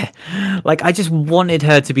 Yeah, like I just wanted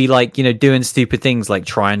her to be like, doing stupid things like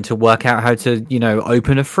trying to work out how to,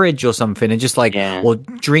 open a fridge or something, and just like, or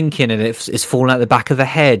drinking and it's falling out the back of the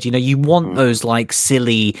head. You want those like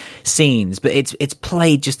silly scenes, but it's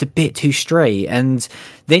played just a bit too straight. And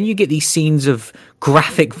then you get these scenes of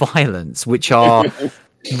graphic violence, which are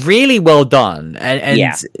really well done.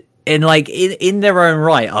 And like in their own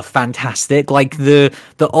right are fantastic. Like the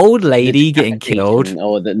old lady getting killed,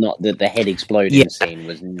 or the head exploding scene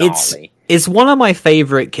was gnarly. It's one of my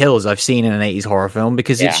favorite kills I've seen in an 80s horror film,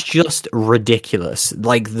 because it's just ridiculous.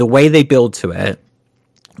 Like the way they build to it.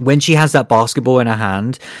 When she has that basketball in her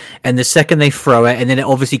hand, and the second they throw it, and then it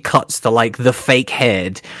obviously cuts to like the fake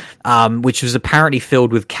head, which was apparently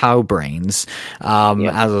filled with cow brains, as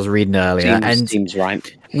I was reading earlier. Seems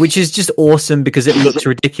right. Which is just awesome because it looks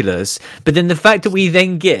ridiculous. But then the fact that we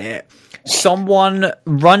then get someone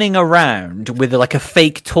running around with like a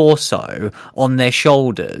fake torso on their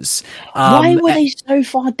shoulders. Why were they so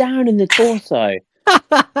far down in the torso?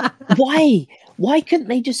 Why? Why couldn't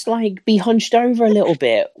they just like be hunched over a little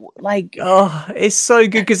bit? Like, oh, it's so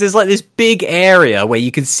good because there's like this big area where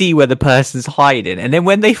you can see where the person's hiding, and then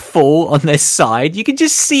when they fall on their side, you can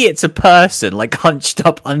just see it's a person like hunched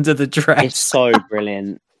up under the dress. It's so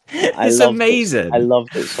brilliant. It's amazing. I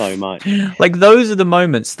loved it so much. Like those are the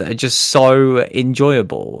moments that are just so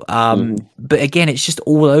enjoyable. But again, it's just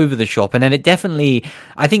all over the shop. And then it definitely,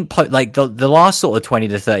 I think like the last sort of 20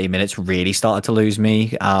 to 30 minutes really started to lose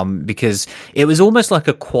me, because it was almost like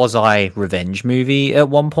a quasi revenge movie at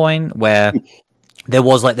one point where there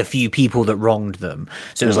was like the few people that wronged them.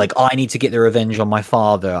 So it was like, I need to get the revenge on my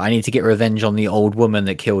father. I need to get revenge on the old woman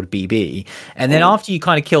that killed BB. And then after you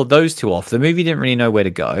kind of killed those two off, the movie didn't really know where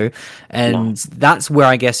to go. And that's where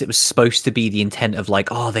I guess it was supposed to be the intent of like,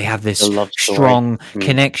 oh, they have this strong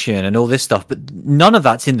connection and all this stuff. But none of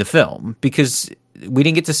that's in the film because we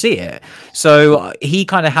didn't get to see it. So he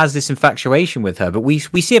kind of has this infatuation with her, but we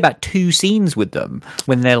see about 2 scenes with them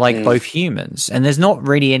when they're like both humans, and there's not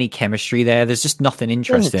really any chemistry there. There's just nothing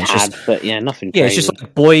interesting. Nothing. Yeah, it's just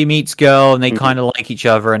like boy meets girl, and they kind of like each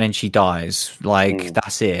other, and then she dies. Like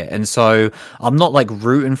that's it. And so I'm not like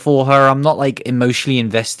rooting for her. I'm not like emotionally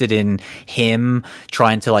invested in him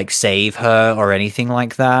trying to like save her or anything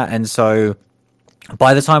like that. And so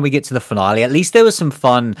by the time we get to the finale, at least there was some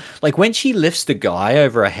fun. Like when she lifts the guy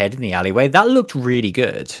over her head in the alleyway, that looked really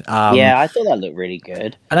good. I thought that looked really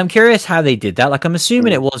good. And I'm curious how they did that. Like I'm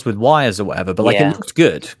assuming it was with wires or whatever, but like it looked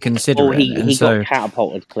good considering. Well, he got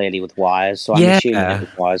catapulted clearly with wires, so I'm assuming it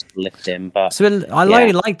was wires to lift him. But so I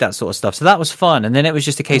really liked that sort of stuff. So that was fun. And then it was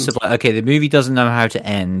just a case of like, okay, the movie doesn't know how to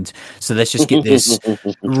end, so let's just get this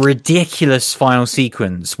ridiculous final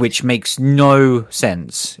sequence, which makes no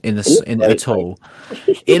sense at all.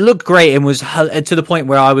 It looked great and was to the point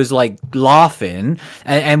where I was like laughing,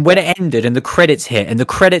 and when it ended and the credits hit, and the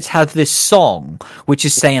credits have this song which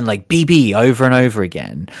is saying like BB over and over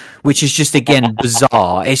again, which is just again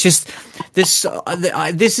bizarre. It's just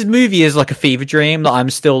this movie is like a fever dream that I'm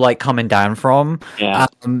still like coming down from.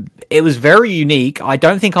 It was very unique. I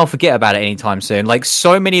don't think I'll forget about it anytime soon. Like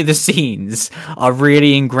so many of the scenes are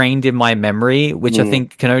really ingrained in my memory, which I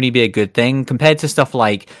think can only be a good thing compared to stuff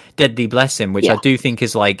like Deadly Blessing, which I do think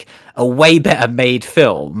is like a way better made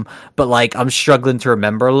film, but like I'm struggling to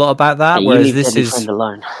remember a lot about that. Whereas this is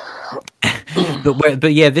alone.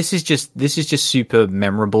 but yeah, this is just super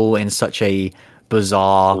memorable in such a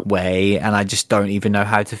bizarre way, and I just don't even know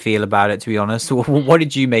how to feel about it, to be honest. What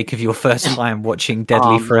did you make of your first time watching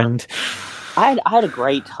Deadly Friend? I had a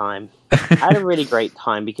great time. I had a really great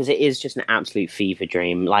time because it is just an absolute fever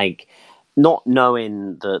dream. Like, not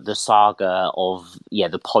knowing the saga of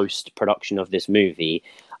the post production of this movie,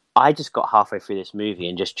 I just got halfway through this movie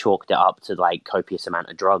and just chalked it up to like copious amount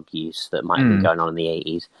of drug use that might have been going on in the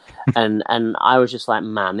 80s. And I was just like,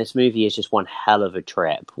 man, this movie is just one hell of a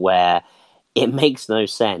trip where it makes no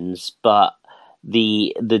sense, but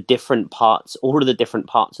the different parts, all of the different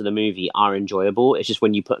parts of the movie are enjoyable. It's just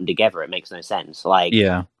when you put them together, it makes no sense. Like,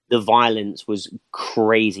 the violence was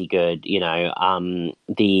crazy good, you know.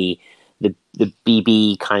 The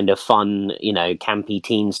BB kind of fun, you know, campy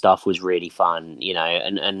teen stuff was really fun, you know,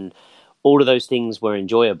 and all of those things were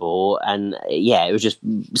enjoyable. And yeah, it was just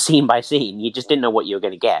scene by scene. You just didn't know what you were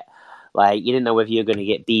going to get. Like, you didn't know whether you were going to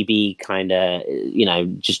get BB kind of, you know,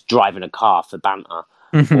 just driving a car for banter,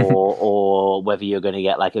 or whether you're going to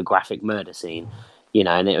get like a graphic murder scene, you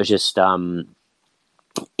know. And it was just,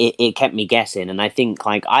 it kept me guessing. And I think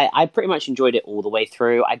like I pretty much enjoyed it all the way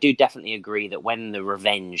through. I do definitely agree that when the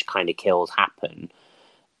revenge kind of kills happen,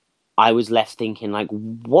 I was left thinking like,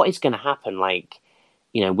 what is going to happen? Like,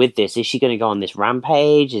 you know, with this, is she going to go on this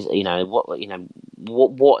rampage? Is, you know,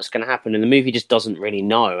 what's going to happen? And the movie just doesn't really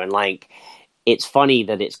know. And like, it's funny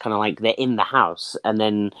that it's kind of like they're in the house and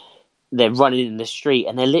then they're running in the street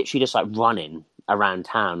and they're literally just like running around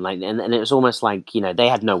town. Like, and it was almost like, you know, they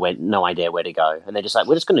had no idea where to go. And they're just like,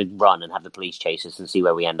 we're just going to run and have the police chase us and see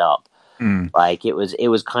where we end up. Like, it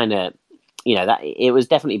was kind of, you know, that it was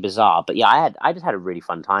definitely bizarre, but yeah, I just had a really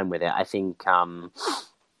fun time with it. I think,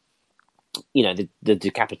 you know, the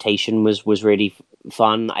decapitation was really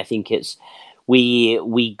fun. I think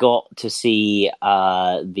we got to see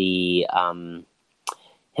the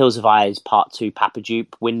Hills of Eyes Part 2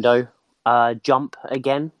 Papadupe window jump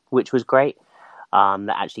again, which was great. That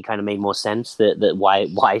actually kind of made more sense that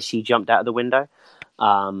why she jumped out of the window.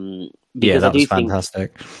 Because that was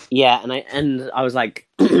fantastic. And I was like,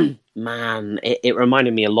 man, it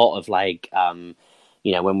reminded me a lot of like,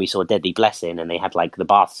 you know, when we saw Deadly Blessing and they had like the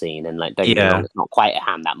bath scene, and like, don't get me wrong, it's not quite a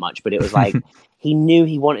ham that much, but it was like he knew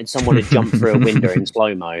he wanted someone to jump through a window in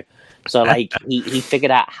slow mo. So like he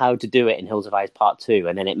figured out how to do it in Hills of Eyes Part 2,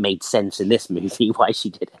 and then it made sense in this movie why she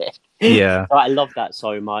did it. Yeah, so I love that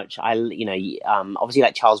so much. Obviously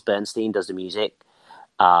like Charles Bernstein does the music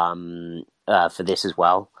for this as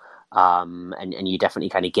well. And you definitely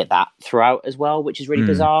kind of get that throughout as well, which is really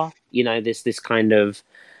bizarre. You know, this kind of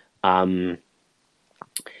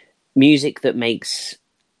music that makes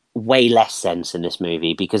way less sense in this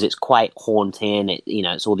movie because it's quite haunting.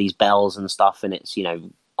 It's all these bells and stuff, and it's, you know,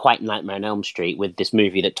 quite Nightmare on Elm Street with this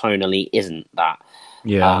movie that tonally isn't that.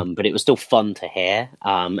 Yeah. But it was still fun to hear.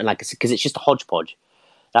 And like I said, because it's just a hodgepodge.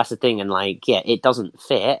 That's the thing. And like, yeah, it doesn't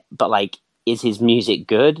fit, but like, is his music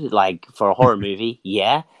good? Like for a horror movie?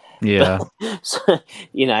 Yeah. Yeah. So,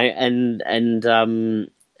 you know,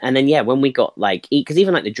 and then, yeah, when we got like, because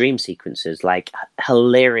even like the dream sequences, like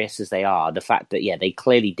hilarious as they are, the fact that, yeah, they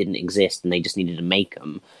clearly didn't exist and they just needed to make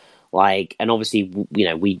them. Like, and obviously, you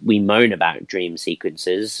know, we moan about dream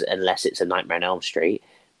sequences unless it's a Nightmare on Elm Street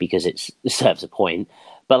because it serves a point.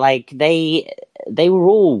 But like they were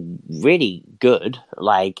all really good.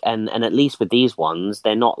 Like, and at least with these ones,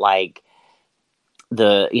 they're not like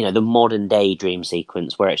the modern day dream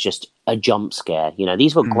sequence where it's just a jump scare. You know,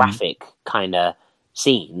 these were graphic kind of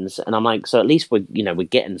scenes, and I'm like, so at least we're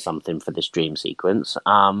getting something for this dream sequence.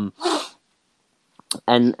 And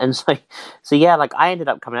so yeah, like I ended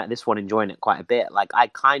up coming out of this one enjoying it quite a bit. Like I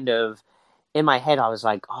kind of, in my head, I was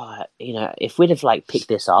like, oh, you know, if we'd have like picked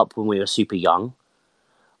this up when we were super young,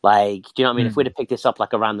 like, do you know what I mean? If we'd have picked this up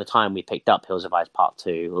like around the time we picked up Hills of Eyes Part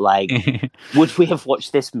 2, like, would we have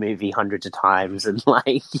watched this movie hundreds of times? And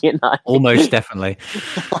like, you know, almost definitely.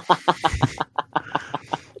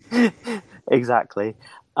 Exactly.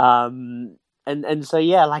 And so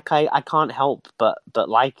yeah, like I can't help but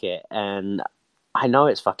like it, and I know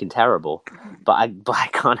it's fucking terrible, but I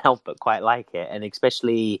can't help but quite like it, and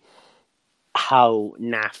especially how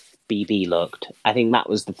naff BB looked. I think that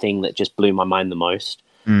was the thing that just blew my mind the most.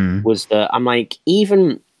 Was that I'm like,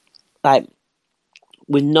 even like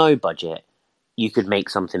with no budget, you could make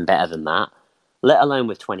something better than that, let alone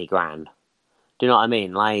with 20 grand. Do you know what I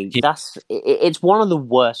mean? Like, it's one of the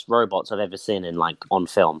worst robots I've ever seen in like on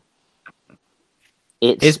film.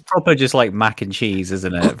 It's proper just like mac and cheese,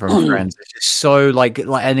 isn't it? From Friends. It's just so like,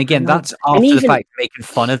 and again, that's after the fact making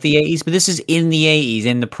fun of the 80s, but this is in the 80s,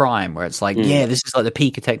 in the prime, where it's like, yeah, this is like the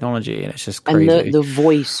peak of technology, and it's just crazy. And the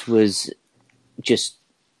voice was just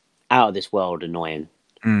out of this world annoying.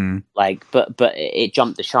 Like, but it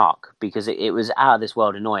jumped the shark because it was out of this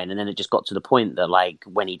world annoying, and then it just got to the point that like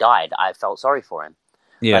when he died, I felt sorry for him.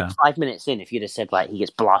 Yeah. Like 5 minutes in, if you'd have said like he gets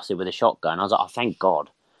blasted with a shotgun, I was like, oh, thank God.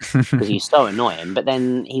 Because he's so annoying, but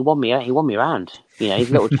then he won me around. You know, his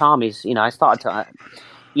little charm is. You know, I started to.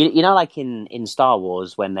 You know, like in Star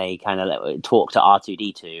Wars when they kind of talk to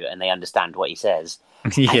R2D2 and they understand what he says.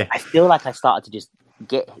 Yeah, I feel like I started to just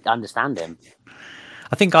understand him.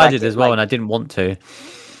 I think I did as well, and I didn't want to.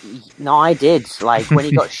 No, I did. Like when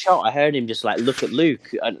he got shot, I heard him just like look at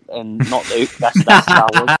Luke and not Luke. That's Star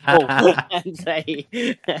Wars, and say,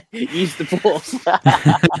 "Use the Force."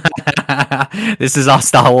 This is our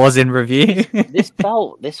Star Wars in review. This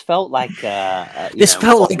felt like Star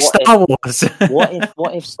Wars.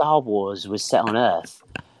 What if Star Wars was set on Earth?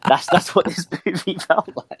 That's what this movie felt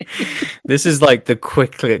like. This is like the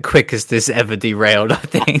quickest this ever derailed, I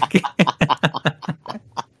think.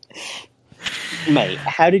 Mate,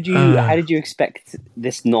 how did you expect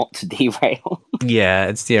this not to derail? Yeah,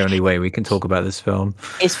 it's the only way we can talk about this film.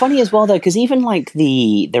 It's funny as well though, because even like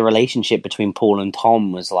the relationship between Paul and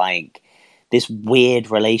Tom was like this weird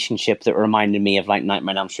relationship that reminded me of like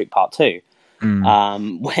Nightmare on Elm Street Part 2,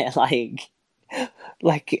 where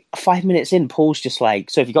like 5 minutes in, Paul's just like,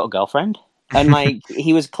 "So have you got a girlfriend?" And like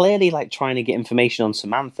he was clearly like trying to get information on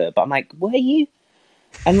Samantha, but I'm like, "Were you?"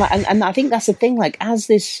 And like, and I think that's the thing. Like as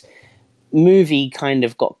this movie kind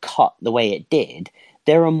of got cut the way it did,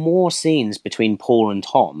 there are more scenes between Paul and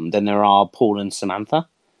Tom than there are Paul and Samantha.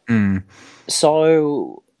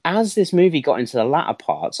 So as this movie got into the latter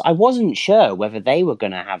parts, I wasn't sure whether they were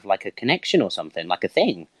going to have like a connection or something, like a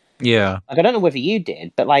thing. Yeah. Like, I don't know whether you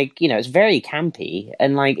did, but like, you know, it's very campy.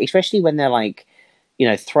 And like, especially when they're like, you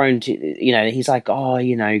know, thrown to, you know, he's like, "Oh,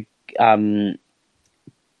 you know,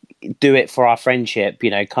 do it for our friendship, you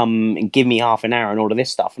know, come and give me half an hour," and all of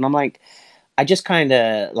this stuff. And I'm like, I just kind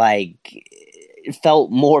of like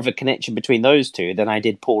felt more of a connection between those two than I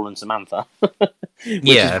did Paul and Samantha.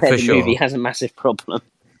 Yeah, for sure. The movie has a massive problem.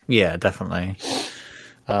 Yeah, definitely.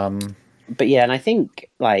 But yeah, and I think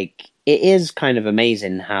like it is kind of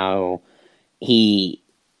amazing how he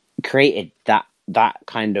created that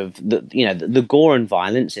kind of the gore and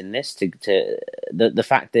violence in this to the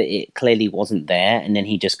fact that it clearly wasn't there, and then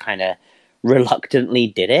he just kind of reluctantly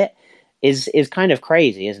did it is kind of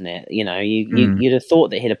crazy, isn't it? You know, you'd have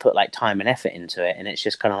thought that he'd have put like time and effort into it, and it's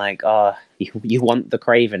just kind of like, oh, you want the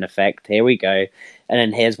Craven effect, here we go, and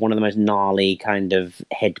then here's one of the most gnarly kind of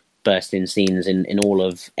head bursting scenes in all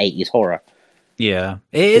of 80s horror. Yeah,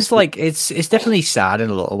 it is like it's definitely sad in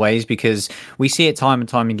a lot of ways, because we see it time and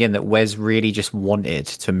time again that Wes really just wanted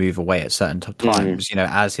to move away at certain times, you know,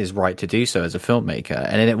 as his right to do so as a filmmaker.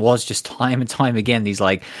 And then it was just time and time again these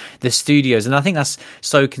like the studios, and I think that's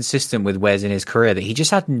so consistent with Wes in his career that he just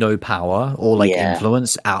had no power or like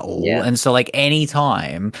influence at all. Yeah. And so like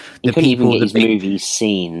anytime the people, the big movies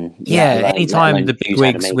seen, anytime the big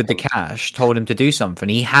wigs with the cash told him to do something,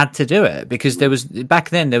 he had to do it, because there was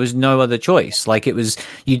no other choice. Like it was,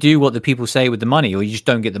 you do what the people say with the money, or you just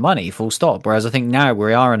don't get the money, full stop. Whereas I think now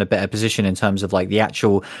we are in a better position in terms of like the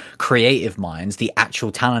actual creative minds, the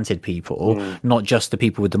actual talented people, not just the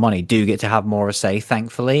people with the money, do get to have more of a say,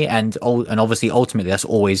 thankfully. And obviously, ultimately, that's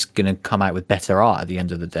always going to come out with better art at the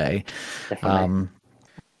end of the day. Definitely.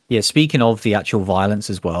 Yeah, speaking of the actual violence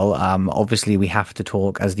as well, obviously we have to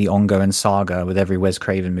talk, as the ongoing saga with every Wes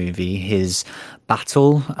Craven movie, his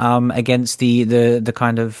battle against the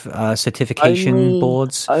kind of certification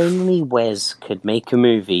boards. Only Wes could make a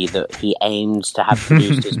movie that he aimed to have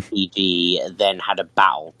produced as PG, then had a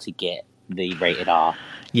battle to get the rated R.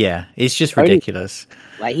 Yeah, it's just ridiculous.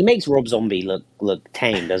 Like, he makes Rob Zombie look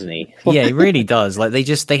tame, doesn't he? Yeah, he really does. Like,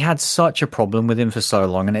 they had such a problem with him for so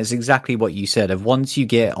long, and it's exactly what you said. Of once you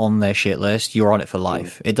get on their shit list, you're on it for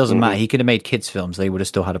life. It doesn't matter. He could have made kids films; they would have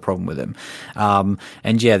still had a problem with him.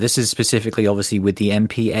 And yeah, this is specifically obviously with the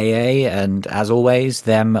MPAA, and as always,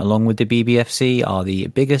 them along with the BBFC are the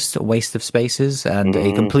biggest waste of spaces and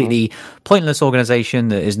a completely pointless organization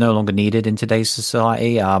that is no longer needed in today's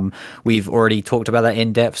society. We've already talked about that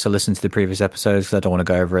in depth, so listen to the previous episodes because I don't want to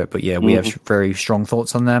go over it. But yeah, we have very strong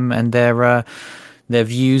thoughts on them and their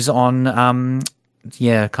views on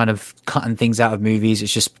kind of cutting things out of movies.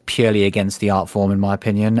 It's just purely against the art form, in my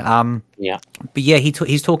opinion. But yeah,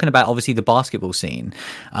 he's talking about obviously the basketball scene,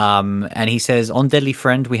 and he says, on Deadly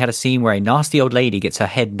Friend we had a scene where a nasty old lady gets her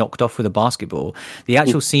head knocked off with a basketball. The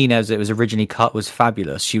actual scene as it was originally cut was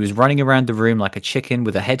fabulous. She was running around the room like a chicken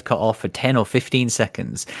with her head cut off for 10 or 15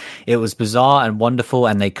 seconds. It was bizarre and wonderful,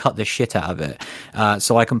 and they cut the shit out of it.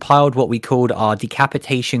 So I compiled what we called our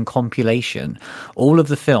decapitation compilation, all of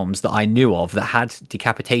the films that I knew of that had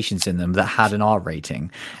decapitations in them that had an R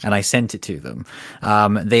rating, and I sent it to them.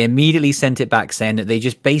 They immediately clearly sent it back saying that they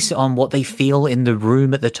just base it on what they feel in the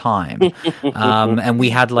room at the time. And we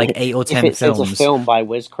had like 8 or 10 films. It's a film by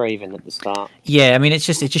Wes Craven at the start. Yeah, I mean, it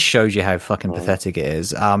just shows you how fucking pathetic it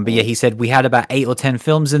is. But yeah, he said we had about 8 or 10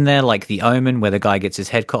 films in there, like The Omen, where the guy gets his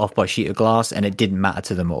head cut off by a sheet of glass, and it didn't matter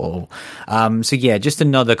to them at all. So yeah, just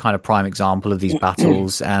another kind of prime example of these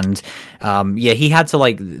battles. And yeah, he had to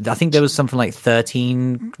I think there was something like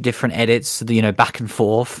 13 different edits, back and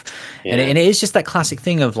forth. Yeah. And it is just that classic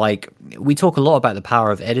thing of we talk a lot about the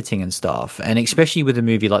power of editing and stuff, and especially with a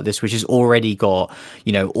movie like this, which has already got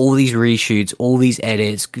all these reshoots, all these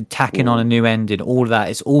edits, tacking on a new ending, all of that.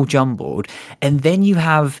 It's all jumbled, and then you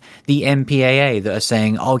have the MPAA that are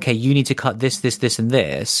saying, okay, you need to cut this, and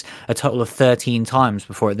this a total of 13 times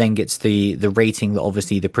before it then gets the rating that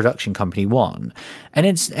obviously the production company won. And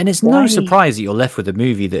it's no surprise that you're left with a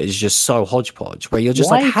movie that is just so hodgepodge, where you're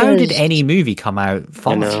just how did any movie come out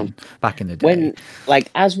fine back in the day? When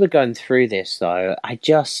as we're going through this though, I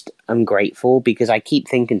just am grateful, because I keep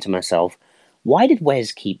thinking to myself, why did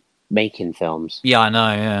Wes keep making films? Yeah, I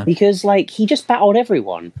know, yeah. Because he just battled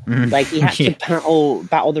everyone. He had to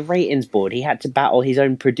battle the ratings board. He had to battle his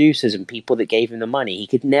own producers and people that gave him the money. He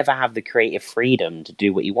could never have the creative freedom to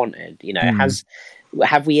do what he wanted.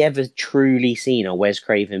 Have we ever truly seen a Wes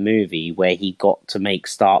Craven movie where he got to make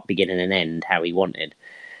start, beginning, and end how he wanted?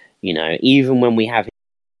 Even when we have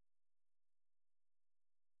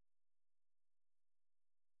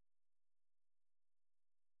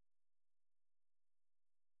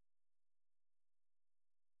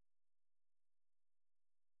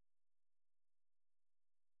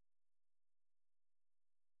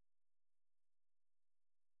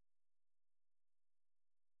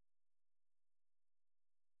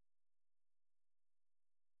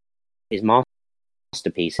his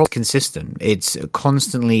masterpiece. Consistent. It's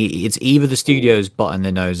constantly, it's either the studios button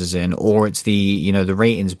their noses in, or it's the the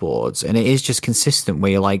ratings boards, and it is just consistent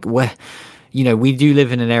where you're where we do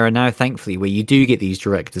live in an era now, thankfully, where you do get these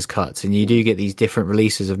director's cuts and you do get these different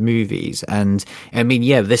releases of movies. And I mean,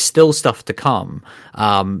 yeah, there's still stuff to come,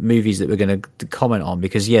 movies that we're going to comment on,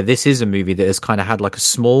 because yeah, this is a movie that has kind of had a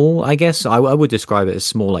small, I guess I would describe it as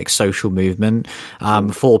small, social movement,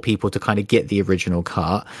 for people to kind of get the original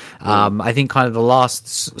cut. I think kind of the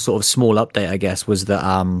last sort of small update, I guess, was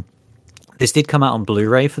that, this did come out on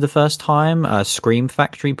Blu-ray for the first time. Scream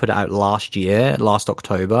Factory put it out last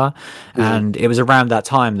October. And it was around that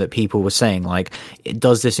time that people were saying,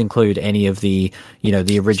 does this include any of the,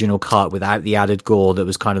 the original cut without the added gore that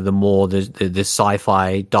was kind of the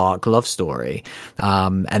sci-fi dark love story?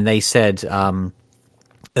 And they said,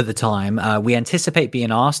 at the time, we anticipate being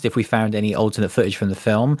asked if we found any alternate footage from the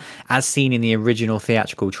film, as seen in the original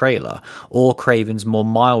theatrical trailer, or Craven's more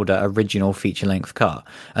milder original feature-length cut.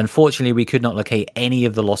 Unfortunately, we could not locate any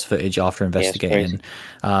of the lost footage after investigating.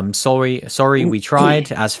 Sorry, we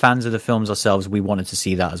tried. As fans of the films ourselves, we wanted to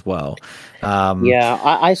see that as well.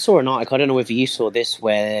 I saw an article, I don't know if you saw this,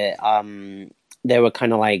 where there were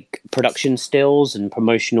kind of production stills and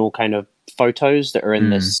promotional kind of photos that are in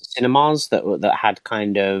the cinemas that had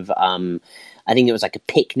kind of I think it was a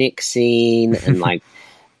picnic scene and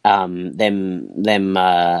Herb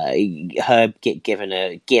get given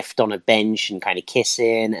a gift on a bench and kind of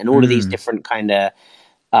kissing and all of these different kind of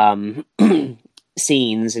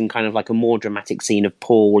scenes, and kind of a more dramatic scene of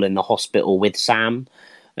Paul in the hospital with Sam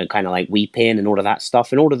and kind of weeping and all of that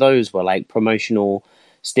stuff, and all of those were promotional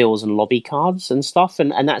stills and lobby cards and stuff,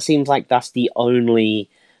 and that seems that's the only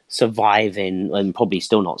surviving, and probably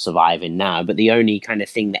still not surviving now, but the only kind of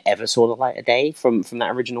thing that ever saw the light of day from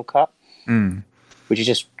that original cut, which is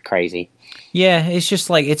just crazy. Yeah, it's just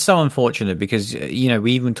it's so unfortunate, because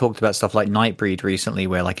we even talked about stuff like Nightbreed recently,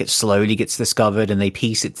 where it slowly gets discovered and they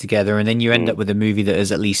piece it together, and then you end up with a movie that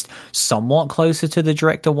is at least somewhat closer to the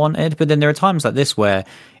director wanted. But then there are times like this where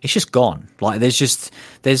it's just gone.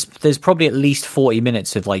 There's probably at least 40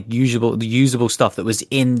 minutes of usable stuff that was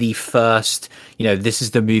in the first, this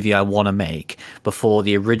is the movie I want to make, before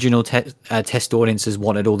the original test audiences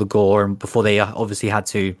wanted all the gore, and before they obviously had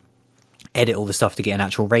to edit all the stuff to get an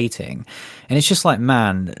actual rating. And it's just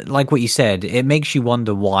man, like what you said, it makes you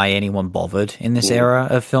wonder why anyone bothered in this era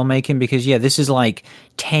of filmmaking, because yeah, this is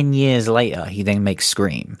 10 years later he then makes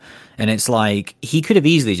Scream, and it's he could have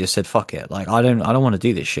easily just said fuck it, I don't want to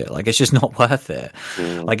do this shit, it's just not worth it.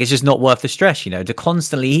 It's just not worth the stress, to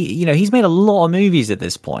constantly, he's made a lot of movies at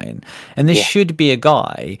this point, and this should be a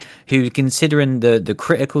guy who, considering the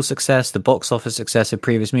critical success, the box office success of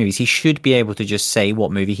previous movies, he should be able to just say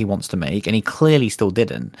what movie he wants to make, and he clearly still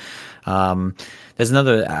didn't. There's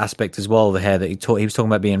another aspect as well here that he was talking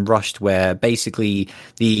about being rushed, where basically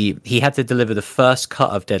he had to deliver the first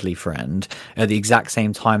cut of Deadly Friend at the exact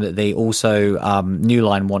same time that they also New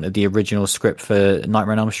Line wanted the original script for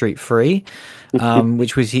Nightmare on Elm Street 3.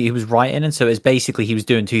 Which was he was writing, and so it's basically he was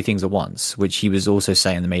doing two things at once, which he was also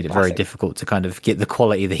saying that made it very difficult to kind of get the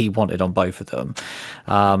quality that he wanted on both of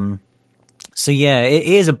them. So yeah, it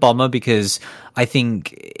is a bummer because I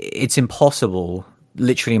think it's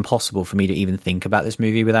literally impossible for me to even think about this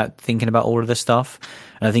movie without thinking about all of this stuff.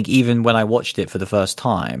 And I think even when I watched it for the first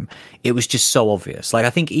time, it was just so obvious. Like, I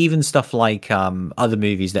think even stuff like other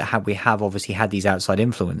movies that we have obviously had these outside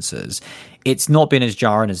influences, it's not been as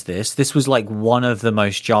jarring as this. This was like one of the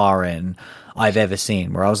most jarring I've ever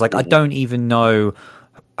seen, where I was like, I don't even know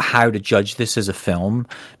how to judge this as a film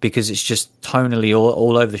because it's just tonally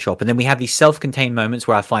all over the shop. And then we have these self-contained moments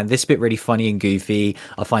where I find this bit really funny and goofy.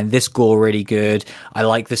 I find this gore really good. I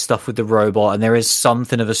like this stuff with the robot, and there is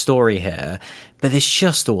something of a story here, but it's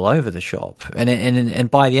just all over the shop. And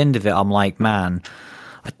by the end of it, I'm like, man,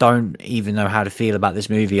 I don't even know how to feel about this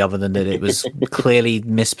movie other than that it was clearly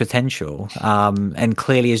missed potential, and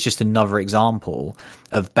clearly is just another example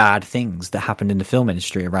of bad things that happened in the film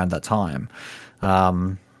industry around that time.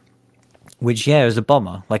 Which, yeah, is a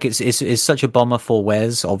bummer. Like, it's such a bummer for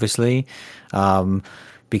Wes, obviously,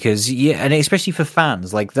 because, yeah, and especially for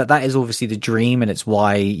fans, like that is obviously the dream, and it's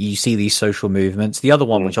why you see these social movements. The other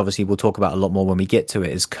one, which obviously we'll talk about a lot more when we get to it,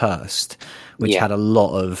 is Cursed, which had a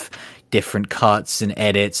lot of different cuts and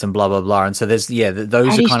edits and blah blah blah. And so those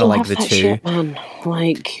are kind of like the two. Shit, man?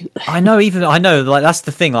 Like, I know, like that's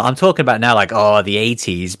the thing. Like, I'm talking about now, like the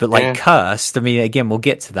 80s, but like Cursed. I mean, again, we'll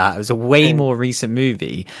get to that. It was a way more recent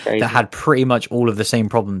movie that had pretty much all of the same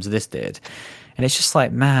problems this did. And it's just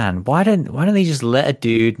like, man, why don't they just let a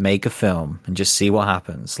dude make a film and just see what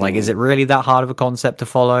happens? Like, is it really that hard of a concept to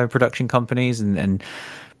follow production companies and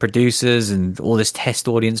producers and all this test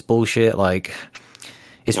audience bullshit? Like,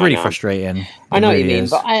 it's really frustrating. I know what you mean,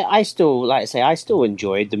 but I still, like I say, I still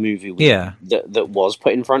enjoyed the movie that was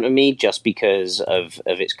put in front of me just because of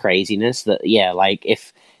its craziness. That, yeah, like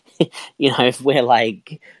if, if we're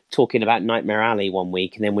like talking about Nightmare Alley one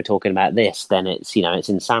week and then we're talking about this, then it's, it's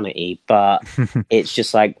insanity. But it's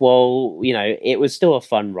just like, well, it was still a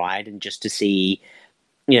fun ride, and just to see,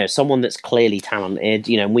 someone that's clearly talented,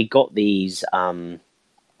 and we got these,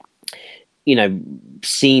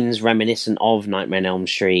 scenes reminiscent of Nightmare on Elm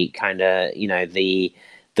Street, kind of, the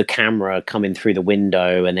camera coming through the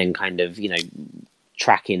window and then kind of,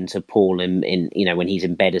 tracking to Paul in when he's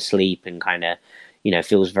in bed asleep, and kind of,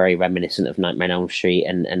 feels very reminiscent of Nightmare on Elm Street,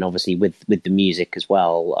 and obviously with the music as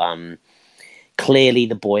well. Clearly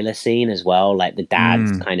the boiler scene as well, like the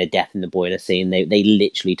dad's kind of death in the boiler scene. They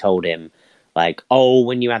literally told him, like, oh,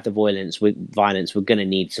 when you have the violence, we're going to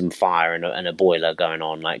need some fire and a boiler going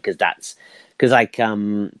on, like, because like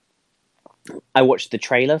I watched the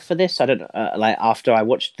trailer for this. I don't like after I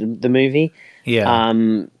watched the movie. Yeah.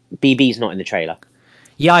 BB's not in the trailer.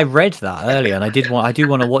 Yeah, I read that earlier, and I do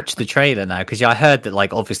want to watch the trailer now, because I heard that,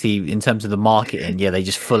 like, obviously in terms of the marketing, they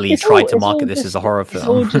just fully tried to market this as a horror film. It's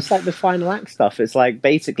all just like the final act stuff. It's like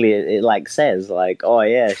basically it like says like, oh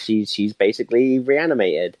yeah, she's basically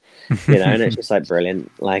reanimated, and it's just like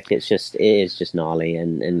brilliant. Like, it is just gnarly,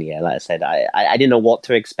 and yeah, like I said, I didn't know what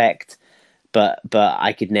to expect, but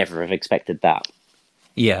I could never have expected that.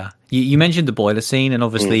 Yeah, you mentioned the boiler scene, and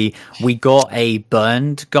obviously we got a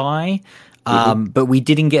burned guy. But we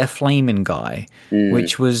didn't get a flaming guy,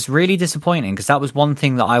 which was really disappointing, because that was one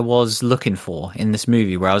thing that I was looking for in this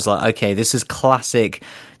movie, where I was like, okay, this is classic.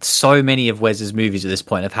 So many of Wes's movies at this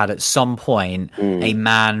point have had at some point a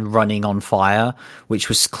man running on fire, which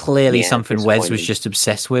was clearly something Wes was just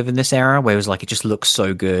obsessed with in this era, where it was like, it just looks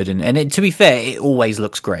so good. And to be fair, it always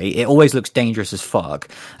looks great. It always looks dangerous as fuck.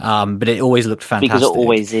 But it always looked fantastic. Because it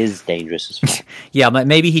always is dangerous as fuck. Yeah,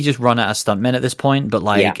 maybe he just run out of stuntmen at this point, but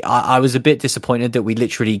like, I was a bit disappointed that we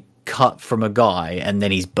literally cut from a guy and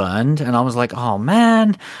then he's burned, and I was like, oh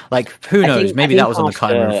man, like, who knows, maybe that was on the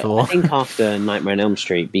cutting room floor. I think after Nightmare on Elm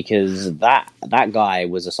Street, because that guy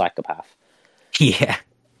was a psychopath. Yeah,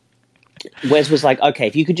 Wes was like, okay,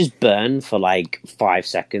 if you could just burn for like 5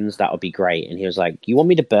 seconds, that would be great. And he was like, you want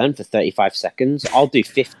me to burn for 35 seconds? I'll do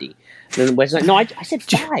 50. And then Wes was like, no, I said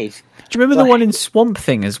 5. Do you remember the one in Swamp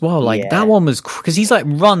Thing as well? Like, that one was, because he's like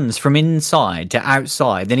runs from inside to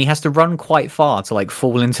outside, then he has to run quite far to like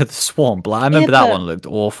fall into the swamp. Like, I remember that one looked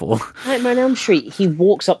awful. Nightmare on Elm Street, he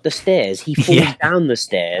walks up the stairs, he falls down the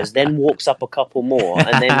stairs, then walks up a couple more,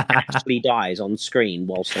 and then actually dies on screen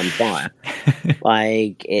whilst on fire.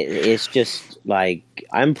 Like, it's just like,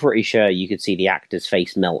 I'm pretty sure you could see the actor's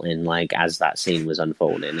face melting like as that scene was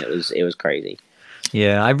unfolding. It was crazy.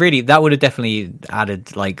 Yeah, that would have definitely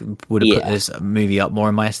added, like, would have put this movie up more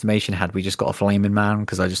in my estimation had we just got a Flaming Man,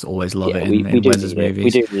 because I just always love it in Wes's movies.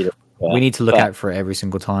 We do need it. We need to look out for it every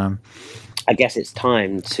single time. I guess it's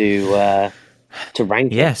time to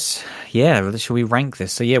rank it. Yes. Yeah, shall we rank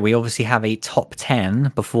this? So, yeah, we obviously have a top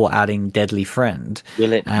 10 before adding Deadly Friend.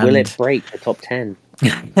 Will it break the top 10?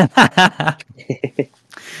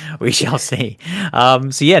 We shall see.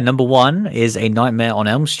 So yeah, number 1 is A Nightmare on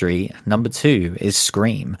Elm Street. Number 2 is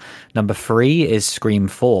Scream. Number 3 is Scream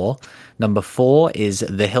 4. Number 4 is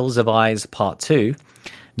The Hills Have Eyes Part 2.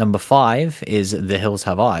 Number 5 is The Hills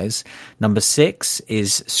Have Eyes. Number 6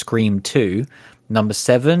 is Scream 2. Number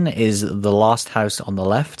 7 is The Last House on the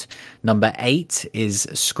Left. Number 8 is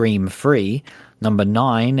Scream 3. Number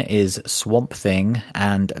 9 is Swamp Thing.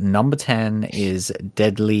 And number 10 is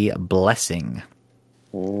Deadly Blessing.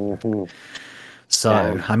 Mm-hmm.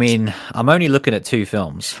 So, I mean, I'm only looking at 2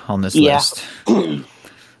 films on this list. Which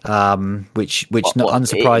not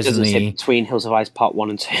unsurprisingly, between Hills of Eyes Part 1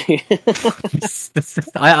 and 2.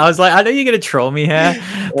 I was like, I know you're gonna troll me here,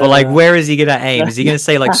 but like, where is he gonna aim? Is he gonna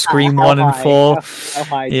say like Scream 1 and 4? How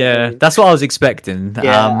high, yeah, that's what I was expecting.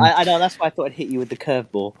 Yeah, I know. That's why I thought I'd hit you with the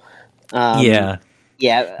curveball. Yeah.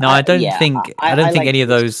 No, I don't think any of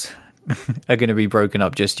those are going to be broken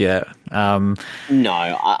up just yet. No,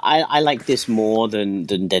 I like this more than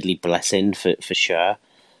Deadly Blessing for sure.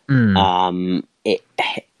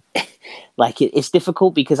 It's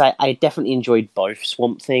difficult because I definitely enjoyed both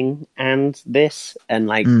Swamp Thing and this, and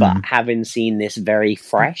but having seen this very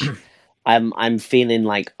fresh, I'm feeling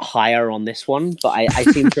like higher on this one. But I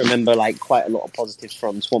seem to remember like quite a lot of positives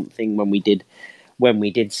from Swamp Thing when we did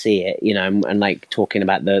see it, you know, and like talking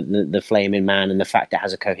about the Flaming Man and the fact it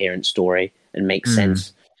has a coherent story and makes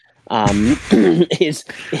sense. Is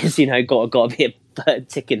you know got to be a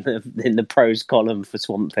tick in the pros column for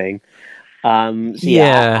Swamp Thing. You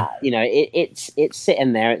know, it's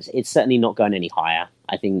sitting there. It's certainly not going any higher.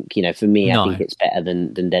 I think, you know, for me, I think it's better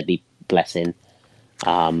than Deadly Blessing.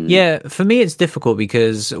 Yeah, for me it's difficult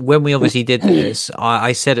because when we obviously did this,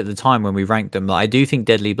 I said at the time when we ranked them that I do think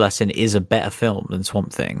Deadly Blessing is a better film than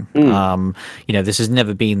Swamp Thing. You know, this has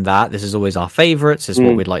never been that. This is always our favorites. It's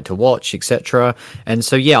what we'd like to watch, etc. And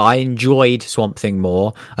so yeah, I enjoyed Swamp Thing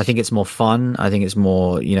more. I think it's more fun. I think it's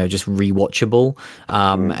more, you know, just rewatchable.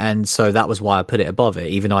 And so that was why I put it above it,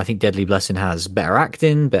 even though I think Deadly Blessing has better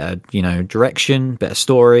acting, better, you know, direction, better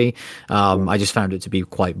story. I just found it to be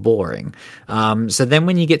quite boring. So then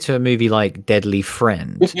when you get to a movie like Deadly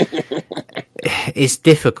Friend, it's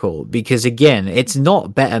difficult because, again, it's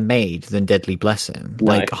not better made than Deadly Blessing.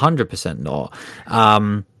 No. Like 100% not.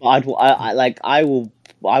 I will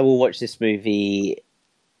watch this movie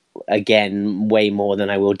again way more than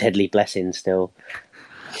I will Deadly Blessing still.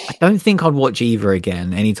 I don't think I'd watch either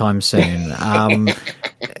again anytime soon.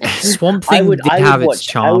 Swamp Thing did have its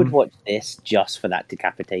charm. I would watch this just for that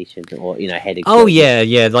decapitation or, you know, head explosion. Oh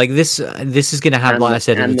yeah, like this is going to have, like I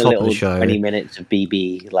said at the top of the show, 20 minutes of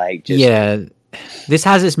BB, like just... Yeah, this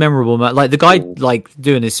has its memorable like the guy like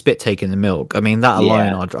doing his spit take in the milk. I mean, that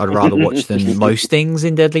alone I'd rather watch than most things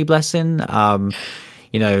in Deadly Blessing.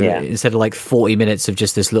 You know, instead of like 40 minutes of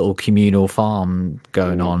just this little communal farm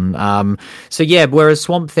going on. So yeah, whereas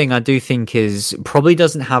Swamp Thing I do think probably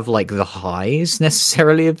doesn't have like the highs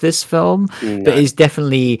necessarily of this film, but is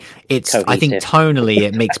definitely, cohesive. I think tonally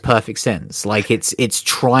it makes perfect sense. Like it's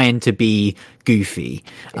trying to be goofy.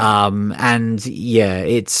 And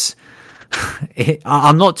yeah,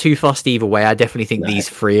 I'm not too fussed either way. I definitely think these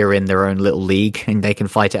three are in their own little league and they can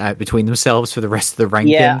fight it out between themselves for the rest of the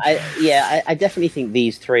ranking. I definitely think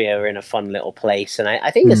these three are in a fun little place, and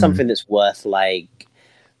I think there's something that's worth, like,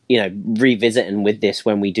 you know, revisiting with this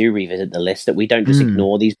when we do revisit the list, that we don't just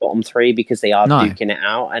ignore these bottom three because they are duking it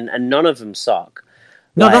out, and none of them suck.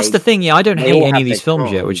 No, that's the thing. Yeah, I don't hate any of these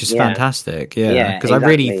films yet, which is fantastic. Yeah, because I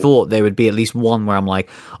really thought there would be at least one where I'm like,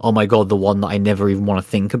 oh my god, the one that I never even want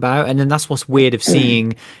to think about. And then that's what's weird of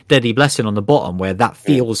seeing Deadly Blessing on the bottom, where that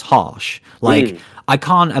feels harsh. Like, I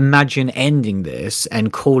can't imagine ending this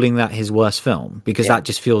and calling that his worst film, because that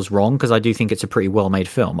just feels wrong, because I do think it's a pretty well-made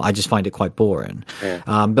film. I just find it quite boring.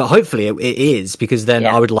 But hopefully it is, because then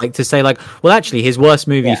I would like to say, like, well, actually, his worst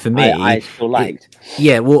movie for me... I still liked.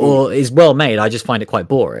 Or is well-made. I just find it quite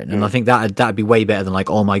boring. And I think that'd be way better than, like,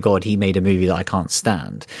 oh my god, he made a movie that I can't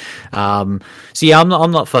stand. So yeah, I'm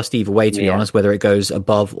not fussed either way, to be honest, whether it goes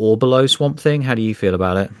above or below Swamp Thing. How do you feel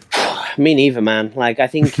about it? Me neither, man. Like, I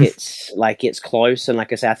think it's like it's close, and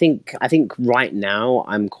like I say, I think right now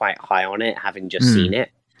I'm quite high on it, having just seen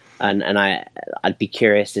it. I'd be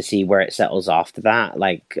curious to see where it settles after that.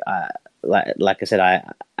 Like I said,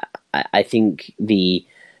 I think the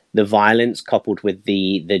violence coupled with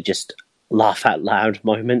the just laugh out loud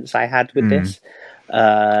moments I had with this.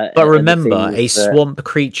 But remember, a swamp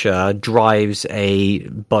creature drives a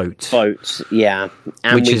boat. Yeah,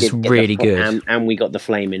 which is really good. And we got the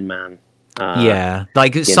flaming man. Yeah,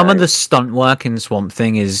 like some of the stunt work in Swamp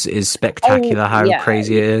Thing is spectacular. How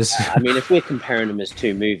crazy it is. I mean, if we're comparing them as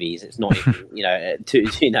two movies, it's not even, two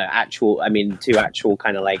actual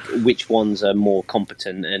kind of like which ones are more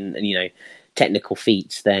competent and technical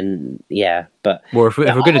feats, then but if we're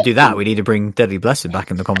going to do that, we need to bring Deadly Blessed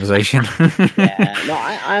back in the conversation.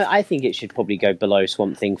 I think it should probably go below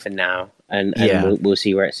Swamp Thing for now, and we'll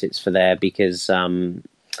see where it sits for there, because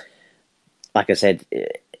like I said,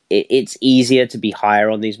 it's easier to be higher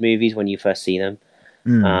on these movies when you first see them,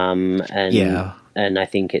 and I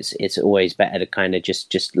think it's always better to kind of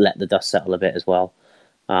just let the dust settle a bit as well.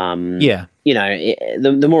 The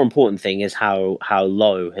more important thing is how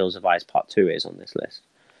low Hills of Ice Part 2 is on this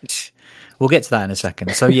list. We'll get to that in a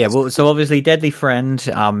second. So so obviously Deadly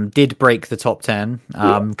Friend did break the top 10,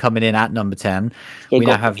 coming in at number 10. We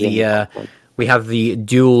now have the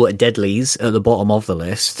dual Deadlies at the bottom of the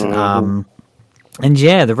list. And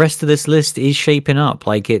the rest of this list is shaping up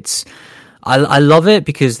like it's. I love it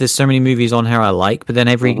because there's so many movies on here I like, but then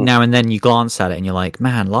every now and then you glance at it and you're like,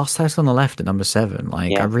 man, Last House on the Left at number 7.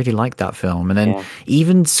 Like, I really like that film. And then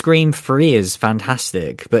even Scream 3 is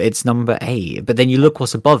fantastic, but it's number 8. But then you look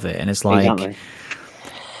what's above it and it's like,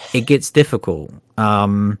 it gets difficult.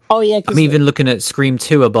 I'm even looking at Scream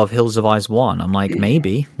 2 above Hills of Ice 1. I'm like,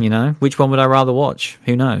 maybe, which one would I rather watch?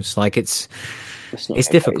 Who knows? Like, it's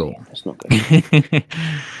difficult. It's not good.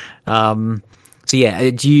 So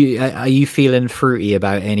are you feeling fruity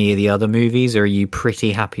about any of the other movies, or are you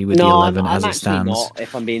pretty happy with the 11 as it stands? Not,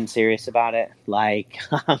 if I'm being serious about it. Like,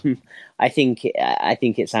 I think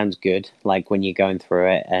it sounds good. Like when you're going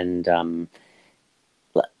through it, and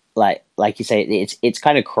like you say, it's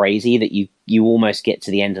kind of crazy that you almost get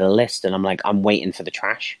to the end of the list, and I'm like, I'm waiting for the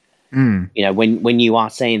trash. When you are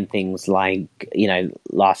saying things like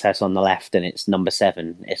Last House on the Left and it's number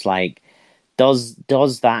 7, it's like,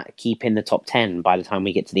 does that keep in the top 10 by the time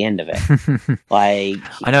we get to the end of it? Like,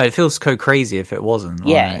 I know it feels so crazy if it wasn't.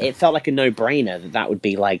 It felt like a no-brainer that would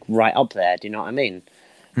be like right up there. Do you know what I mean?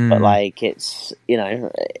 But like, it's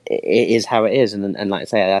it is how it is, and like I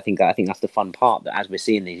say, I think that's the fun part, that as we're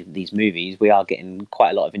seeing these movies, we are getting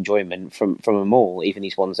quite a lot of enjoyment from them all, even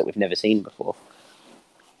these ones that we've never seen before.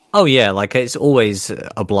 Oh yeah, like it's always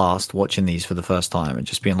a blast watching these for the first time and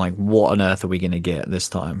just being like, what on earth are we going to get this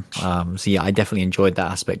time? I definitely enjoyed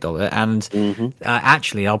that aspect of it. And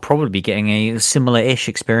actually, I'll probably be getting a similar-ish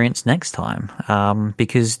experience next time,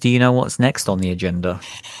 because do you know what's next on the agenda?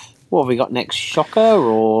 What have we got next? Shocker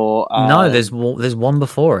or no? There's one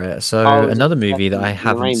before it. So another movie that I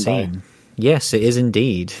haven't seen. Yes, it is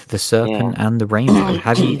indeed The Serpent and the Rainbow.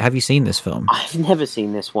 Have you seen this film? I've never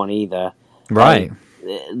seen this one either. Right.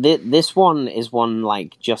 This one is one,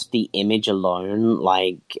 like, just the image alone,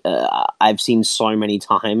 like, I've seen so many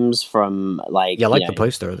times from, like... I like the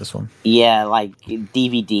poster of this one. Yeah, like,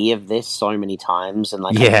 DVD of this so many times, and,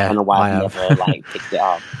 like, I don't know why I've never, like, picked it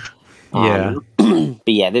up.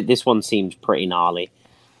 But this one seems pretty gnarly.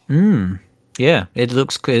 Yeah,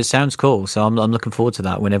 it sounds cool, so I'm looking forward to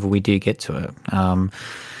that whenever we do get to it.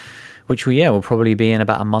 Which will probably be in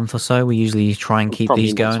about a month or so. We usually try and keep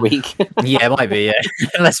these going. Next week. Yeah, it might be. Yeah,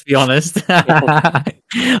 let's be honest. I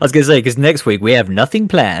was going to say, because next week we have nothing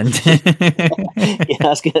planned. I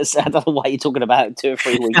was going to say, I don't know why you're talking about 2 or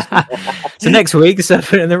 3 weeks. So next week,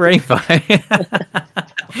 Serpent and the Rainbow.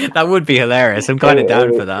 That would be hilarious. I'm kind of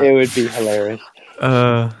down for that. It would be hilarious.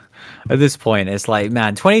 At this point, it's like,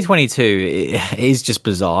 man, 2022 is just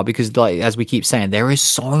bizarre because, like, as we keep saying, there is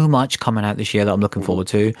so much coming out this year that I'm looking forward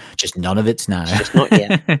to. Just none of it's now. Just not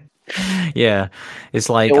yet. Yeah, it's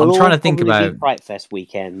like I'm trying to think about Fright Fest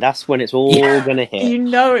weekend. That's when it's all gonna hit.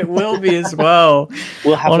 It will be as well.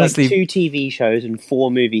 We'll have like 2 TV shows and 4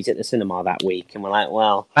 movies at the cinema that week, and we're like,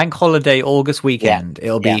 well, bank holiday August weekend.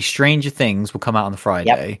 It'll be Stranger Things will come out on the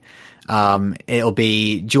Friday. Yep. It'll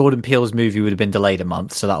be Jordan Peele's movie would have been delayed a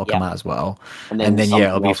month, so that'll come out as well. And then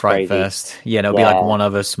it'll be Fright Fest. Yeah, there'll be like one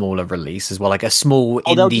other smaller release as well, like a small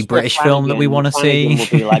indie British film that we want to see.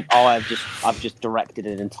 Will be like, I've just directed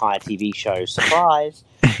an entire TV show. Surprise!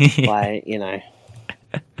 Like, It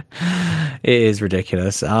is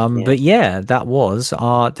ridiculous. But that was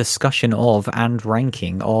our discussion of and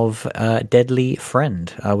ranking of Deadly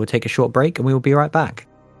Friend. We'll take a short break and we will be right back.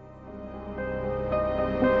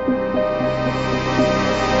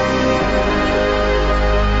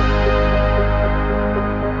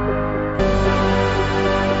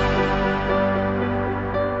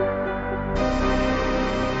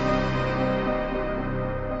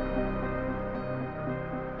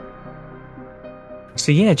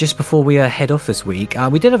 So yeah, just before we head off this week,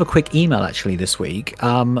 we did have a quick email actually this week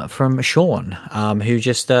from Sean, who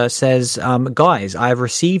just says, guys, I have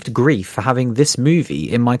received grief for having this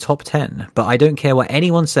movie in my top 10, but I don't care what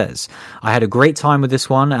anyone says. I had a great time with this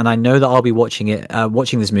one, and I know that I'll be watching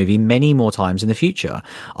this movie many more times in the future.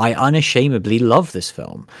 I unashamedly love this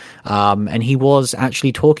film. And he was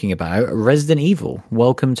actually talking about Resident Evil,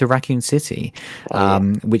 Welcome to Raccoon City,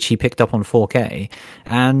 which he picked up on 4K.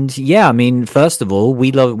 And yeah, I mean, first of all,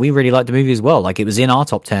 we really liked the movie as well. Like, it was in our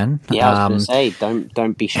top 10. Yeah, I was going to say,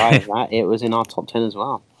 don't be shy of that. It was in our top 10 as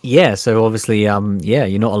well. Yeah, so obviously, yeah,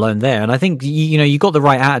 you're not alone there. And I think, you got the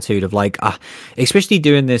right attitude of like, especially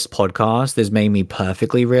doing this podcast has made me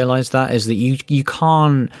perfectly realize that, is that you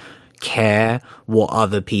can't care what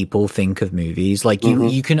other people think of movies. Like,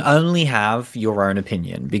 you can only have your own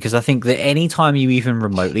opinion, because I think that anytime you even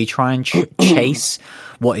remotely try and chase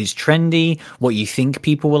what is trendy, what you think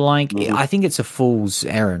people will like, I think it's a fool's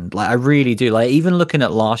errand. Like, I really do. Like, even looking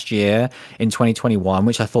at last year in 2021,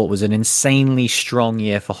 which I thought was an insanely strong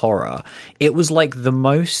year for horror, it was like the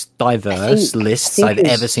most diverse lists I've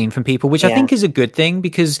ever seen from people, which I think is a good thing,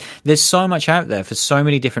 because there's so much out there for so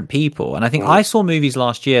many different people. And I think I saw movies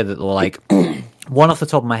last year that were like, one off the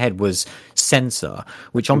top of my head was Censor,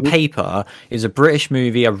 which on paper is a British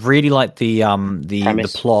movie. I really liked the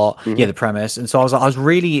plot, the premise, and so I was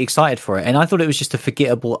really excited for it. And I thought it was just a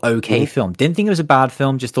forgettable, okay film. Didn't think it was a bad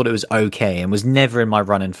film, just thought it was okay, and was never in my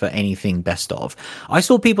running for anything best of. I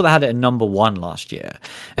saw people that had it at number 1 last year,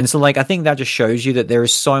 and so like I think that just shows you that there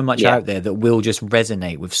is so much out there that will just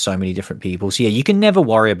resonate with so many different people. So yeah, you can never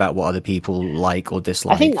worry about what other people like or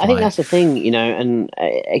dislike. I think that's the thing, and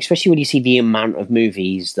especially when you see the amount of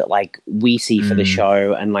movies that like we see for the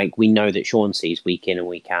show, and like we know that Sean sees week in and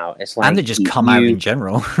week out. It's like, and they just come out in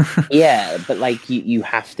general. Yeah, but like you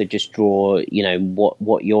have to just draw,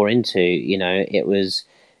 what you're into. It was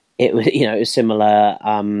it was similar.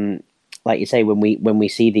 Like you say, when we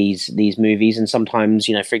see these movies, and sometimes,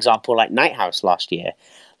 for example, like Night House last year.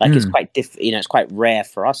 Like, it's quite it's quite rare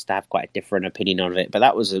for us to have quite a different opinion on it. But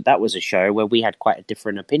that was a show where we had quite a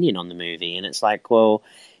different opinion on the movie, and it's like, well,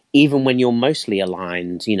 even when you're mostly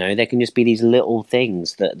aligned, there can just be these little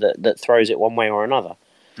things that throws it one way or another.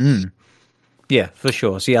 Yeah, for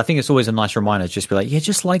sure. So yeah, I think it's always a nice reminder to just be like, yeah,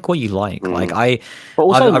 just like what you like. Like but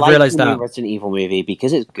also I've realized the that Resident Evil movie,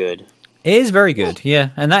 because it's good. It is very good, yeah,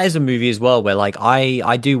 and that is a movie as well where like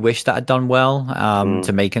I do wish that had done well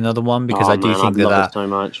to make another one, because I do think that so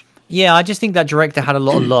much. Yeah, I just think that director had a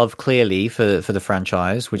lot of love, clearly, for the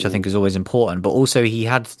franchise, which I think is always important. But also, he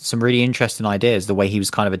had some really interesting ideas, the way he was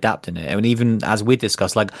kind of adapting it. And even as we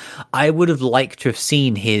discussed, like, I would have liked to have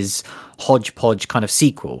seen his hodgepodge kind of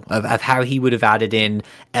sequel of how he would have added in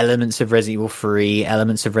elements of Resident Evil 3,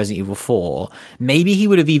 elements of Resident Evil 4. Maybe he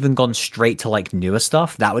would have even gone straight to like newer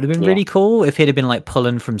stuff. That would have been really cool if he'd have been like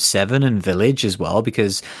pulling from 7 and Village as well,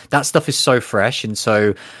 because that stuff is so fresh. And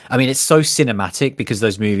so, I mean, it's so cinematic, because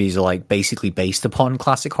those movies are like basically based upon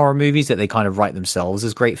classic horror movies that they kind of write themselves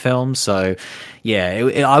as great films. So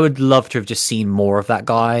yeah, I would love to have just seen more of that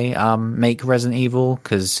guy make Resident Evil,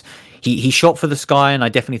 because he shot for the sky, and I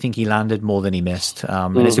definitely think he landed more than he missed.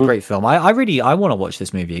 And it's a great film. I want to watch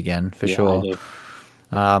this movie again for sure.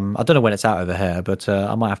 I don't know when it's out over here, but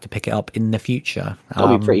I might have to pick it up in the future.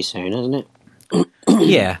 It'll be pretty soon, isn't it?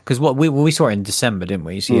 Yeah, because we saw it in December, didn't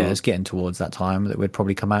we? So yeah, it's getting towards that time that would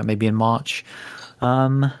probably come out, maybe in March.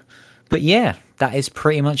 But yeah, that is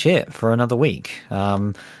pretty much it for another week.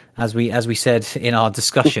 As we said in our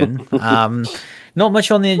discussion, not much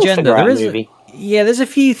on the agenda. There's a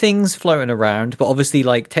few things floating around, but obviously,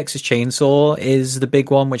 like, Texas Chainsaw is the big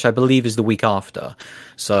one, which I believe is the week after.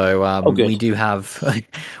 So we do have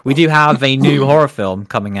a new horror film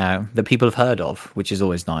coming out that people have heard of, which is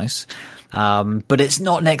always nice. But it's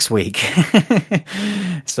not next week,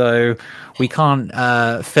 so we can't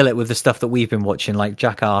fill it with the stuff that we've been watching, like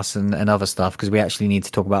Jackass and other stuff, because we actually need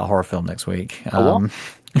to talk about a horror film next week.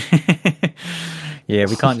 Yeah,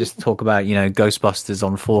 we can't just talk about, Ghostbusters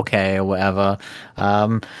on 4K or whatever.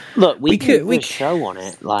 Look, we could do a show on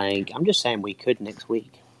it. Like, I'm just saying, we could next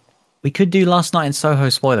week. We could do Last Night in Soho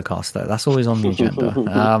spoiler cast, though. That's always on the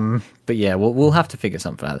agenda. But yeah, we'll have to figure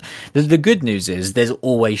something out. The good news is there's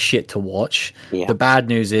always shit to watch. Yeah. The bad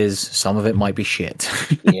news is some of it might be shit.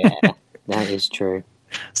 Yeah, that is true.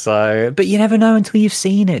 So, but you never know until you've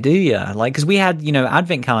seen it, do you? Like, because we had,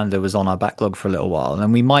 Advent Calendar was on our backlog for a little while,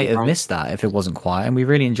 and we might have missed that if it wasn't quiet, and we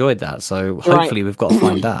really enjoyed that. So hopefully we've got to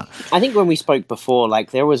find that. I think when we spoke before,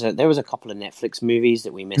 like there was a couple of Netflix movies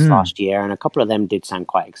that we missed last year, and a couple of them did sound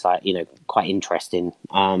quite exciting, quite interesting.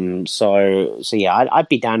 So yeah, I'd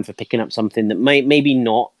be down for picking up something that maybe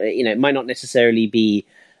not, it might not necessarily be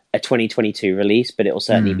a 2022 release, but it'll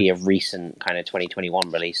certainly be a recent kind of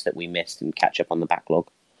 2021 release that we missed and catch up on the backlog.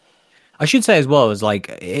 I should say as well is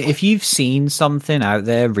like, if you've seen something out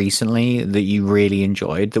there recently that you really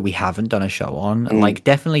enjoyed that we haven't done a show on, like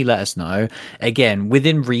definitely let us know. Again,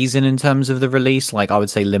 within reason in terms of the release, like I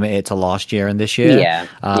would say limit it to last year and this year.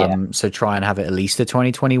 So try and have it at least a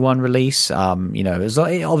 2021 release.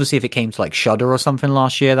 Obviously if it came to like Shudder or something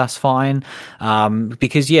last year, that's fine.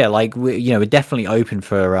 Because we're definitely open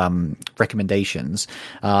for recommendations.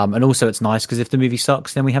 And also it's nice because if the movie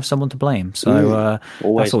sucks, then we have someone to blame. So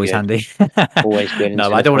that's always handy. Always good.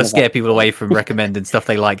 No, I don't want to scare people away from recommending stuff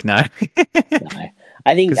they like now. No.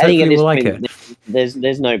 I think at this point,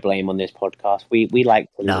 there's no blame on this podcast. We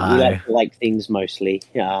like to like things mostly,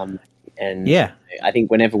 and I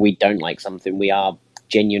think whenever we don't like something, we are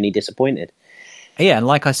genuinely disappointed. Yeah, and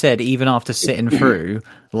like I said, even after sitting through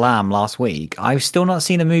Lamb last week, I've still not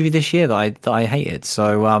seen a movie this year that I hated.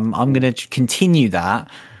 So I'm going to continue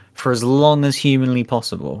that for as long as humanly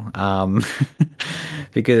possible,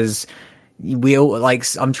 because we all like.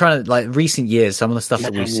 I'm trying to like recent years. Some of the stuff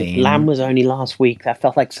that we've seen. Lamb was only last week. That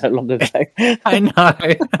felt like so long ago. I know.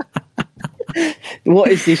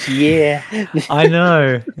 What is this year? I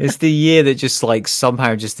know. It's the year that just like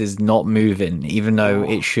somehow just is not moving, even though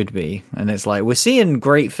it should be. And it's like we're seeing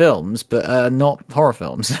great films, but not horror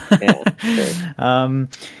films.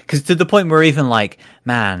 Because to the point where even like,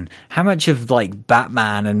 man, how much of like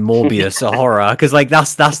Batman and Morbius are horror? Because like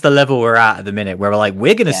that's the level we're at the minute, where we're like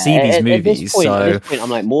we're gonna see these movies. At this point, I'm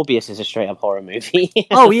like, Morbius is a straight up horror movie.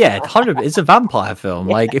 Oh yeah, 100%. It's a vampire film.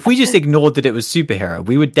 Like if we just ignored that it was superhero,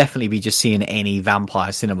 we would definitely be just seeing any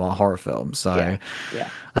vampire cinema horror film. So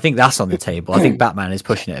I think that's on the table. I think Batman is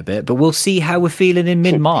pushing it a bit, but we'll see how we're feeling in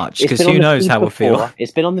mid-March, because who knows how we'll feel.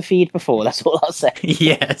 It's been on the feed before, that's all I'll say.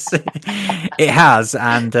 Yes, it has,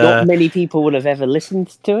 and not many people would have ever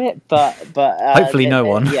listened to it, but hopefully no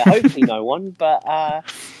one. Yeah, hopefully no one. But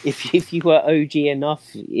if you were OG enough,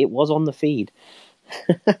 it was on the feed.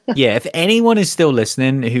 Yeah, if anyone is still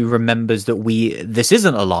listening who remembers that this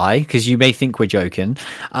isn't a lie, because you may think we're joking,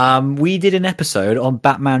 we did an episode on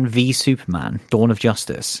Batman v Superman: Dawn of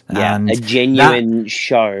Justice. Yeah, and a genuine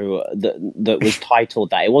show that was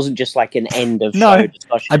titled that. It wasn't just like an end of show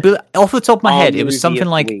discussion. Off the top of my head, it was something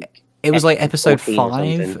like it was like episode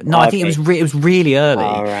 5. No, I think it was really early.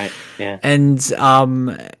 Oh right, yeah, and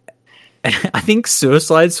I think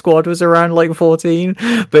Suicide Squad was around like 14,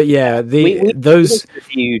 but yeah, we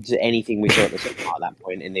reviewed anything we saw at that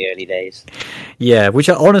point in the early days. Yeah, which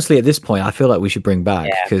honestly at this point I feel like we should bring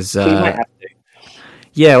back, because we might have to.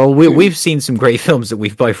 Yeah, well, we've seen some great films that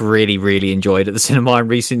we've both really, really enjoyed at the cinema in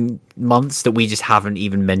recent months that we just haven't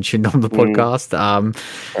even mentioned on the podcast.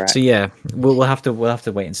 So yeah, we'll have to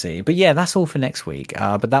wait and see. But yeah, that's all for next week.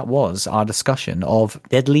 But that was our discussion of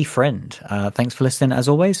Deadly Friend. Thanks for listening as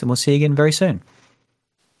always, and we'll see you again very soon.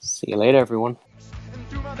 See you later, everyone.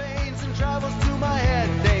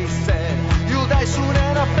 Soon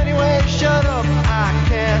enough anyway, shut up, I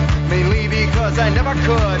can't, mainly because I never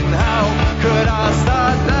could. How could I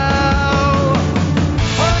start now?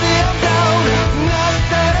 Honey, I'm down, now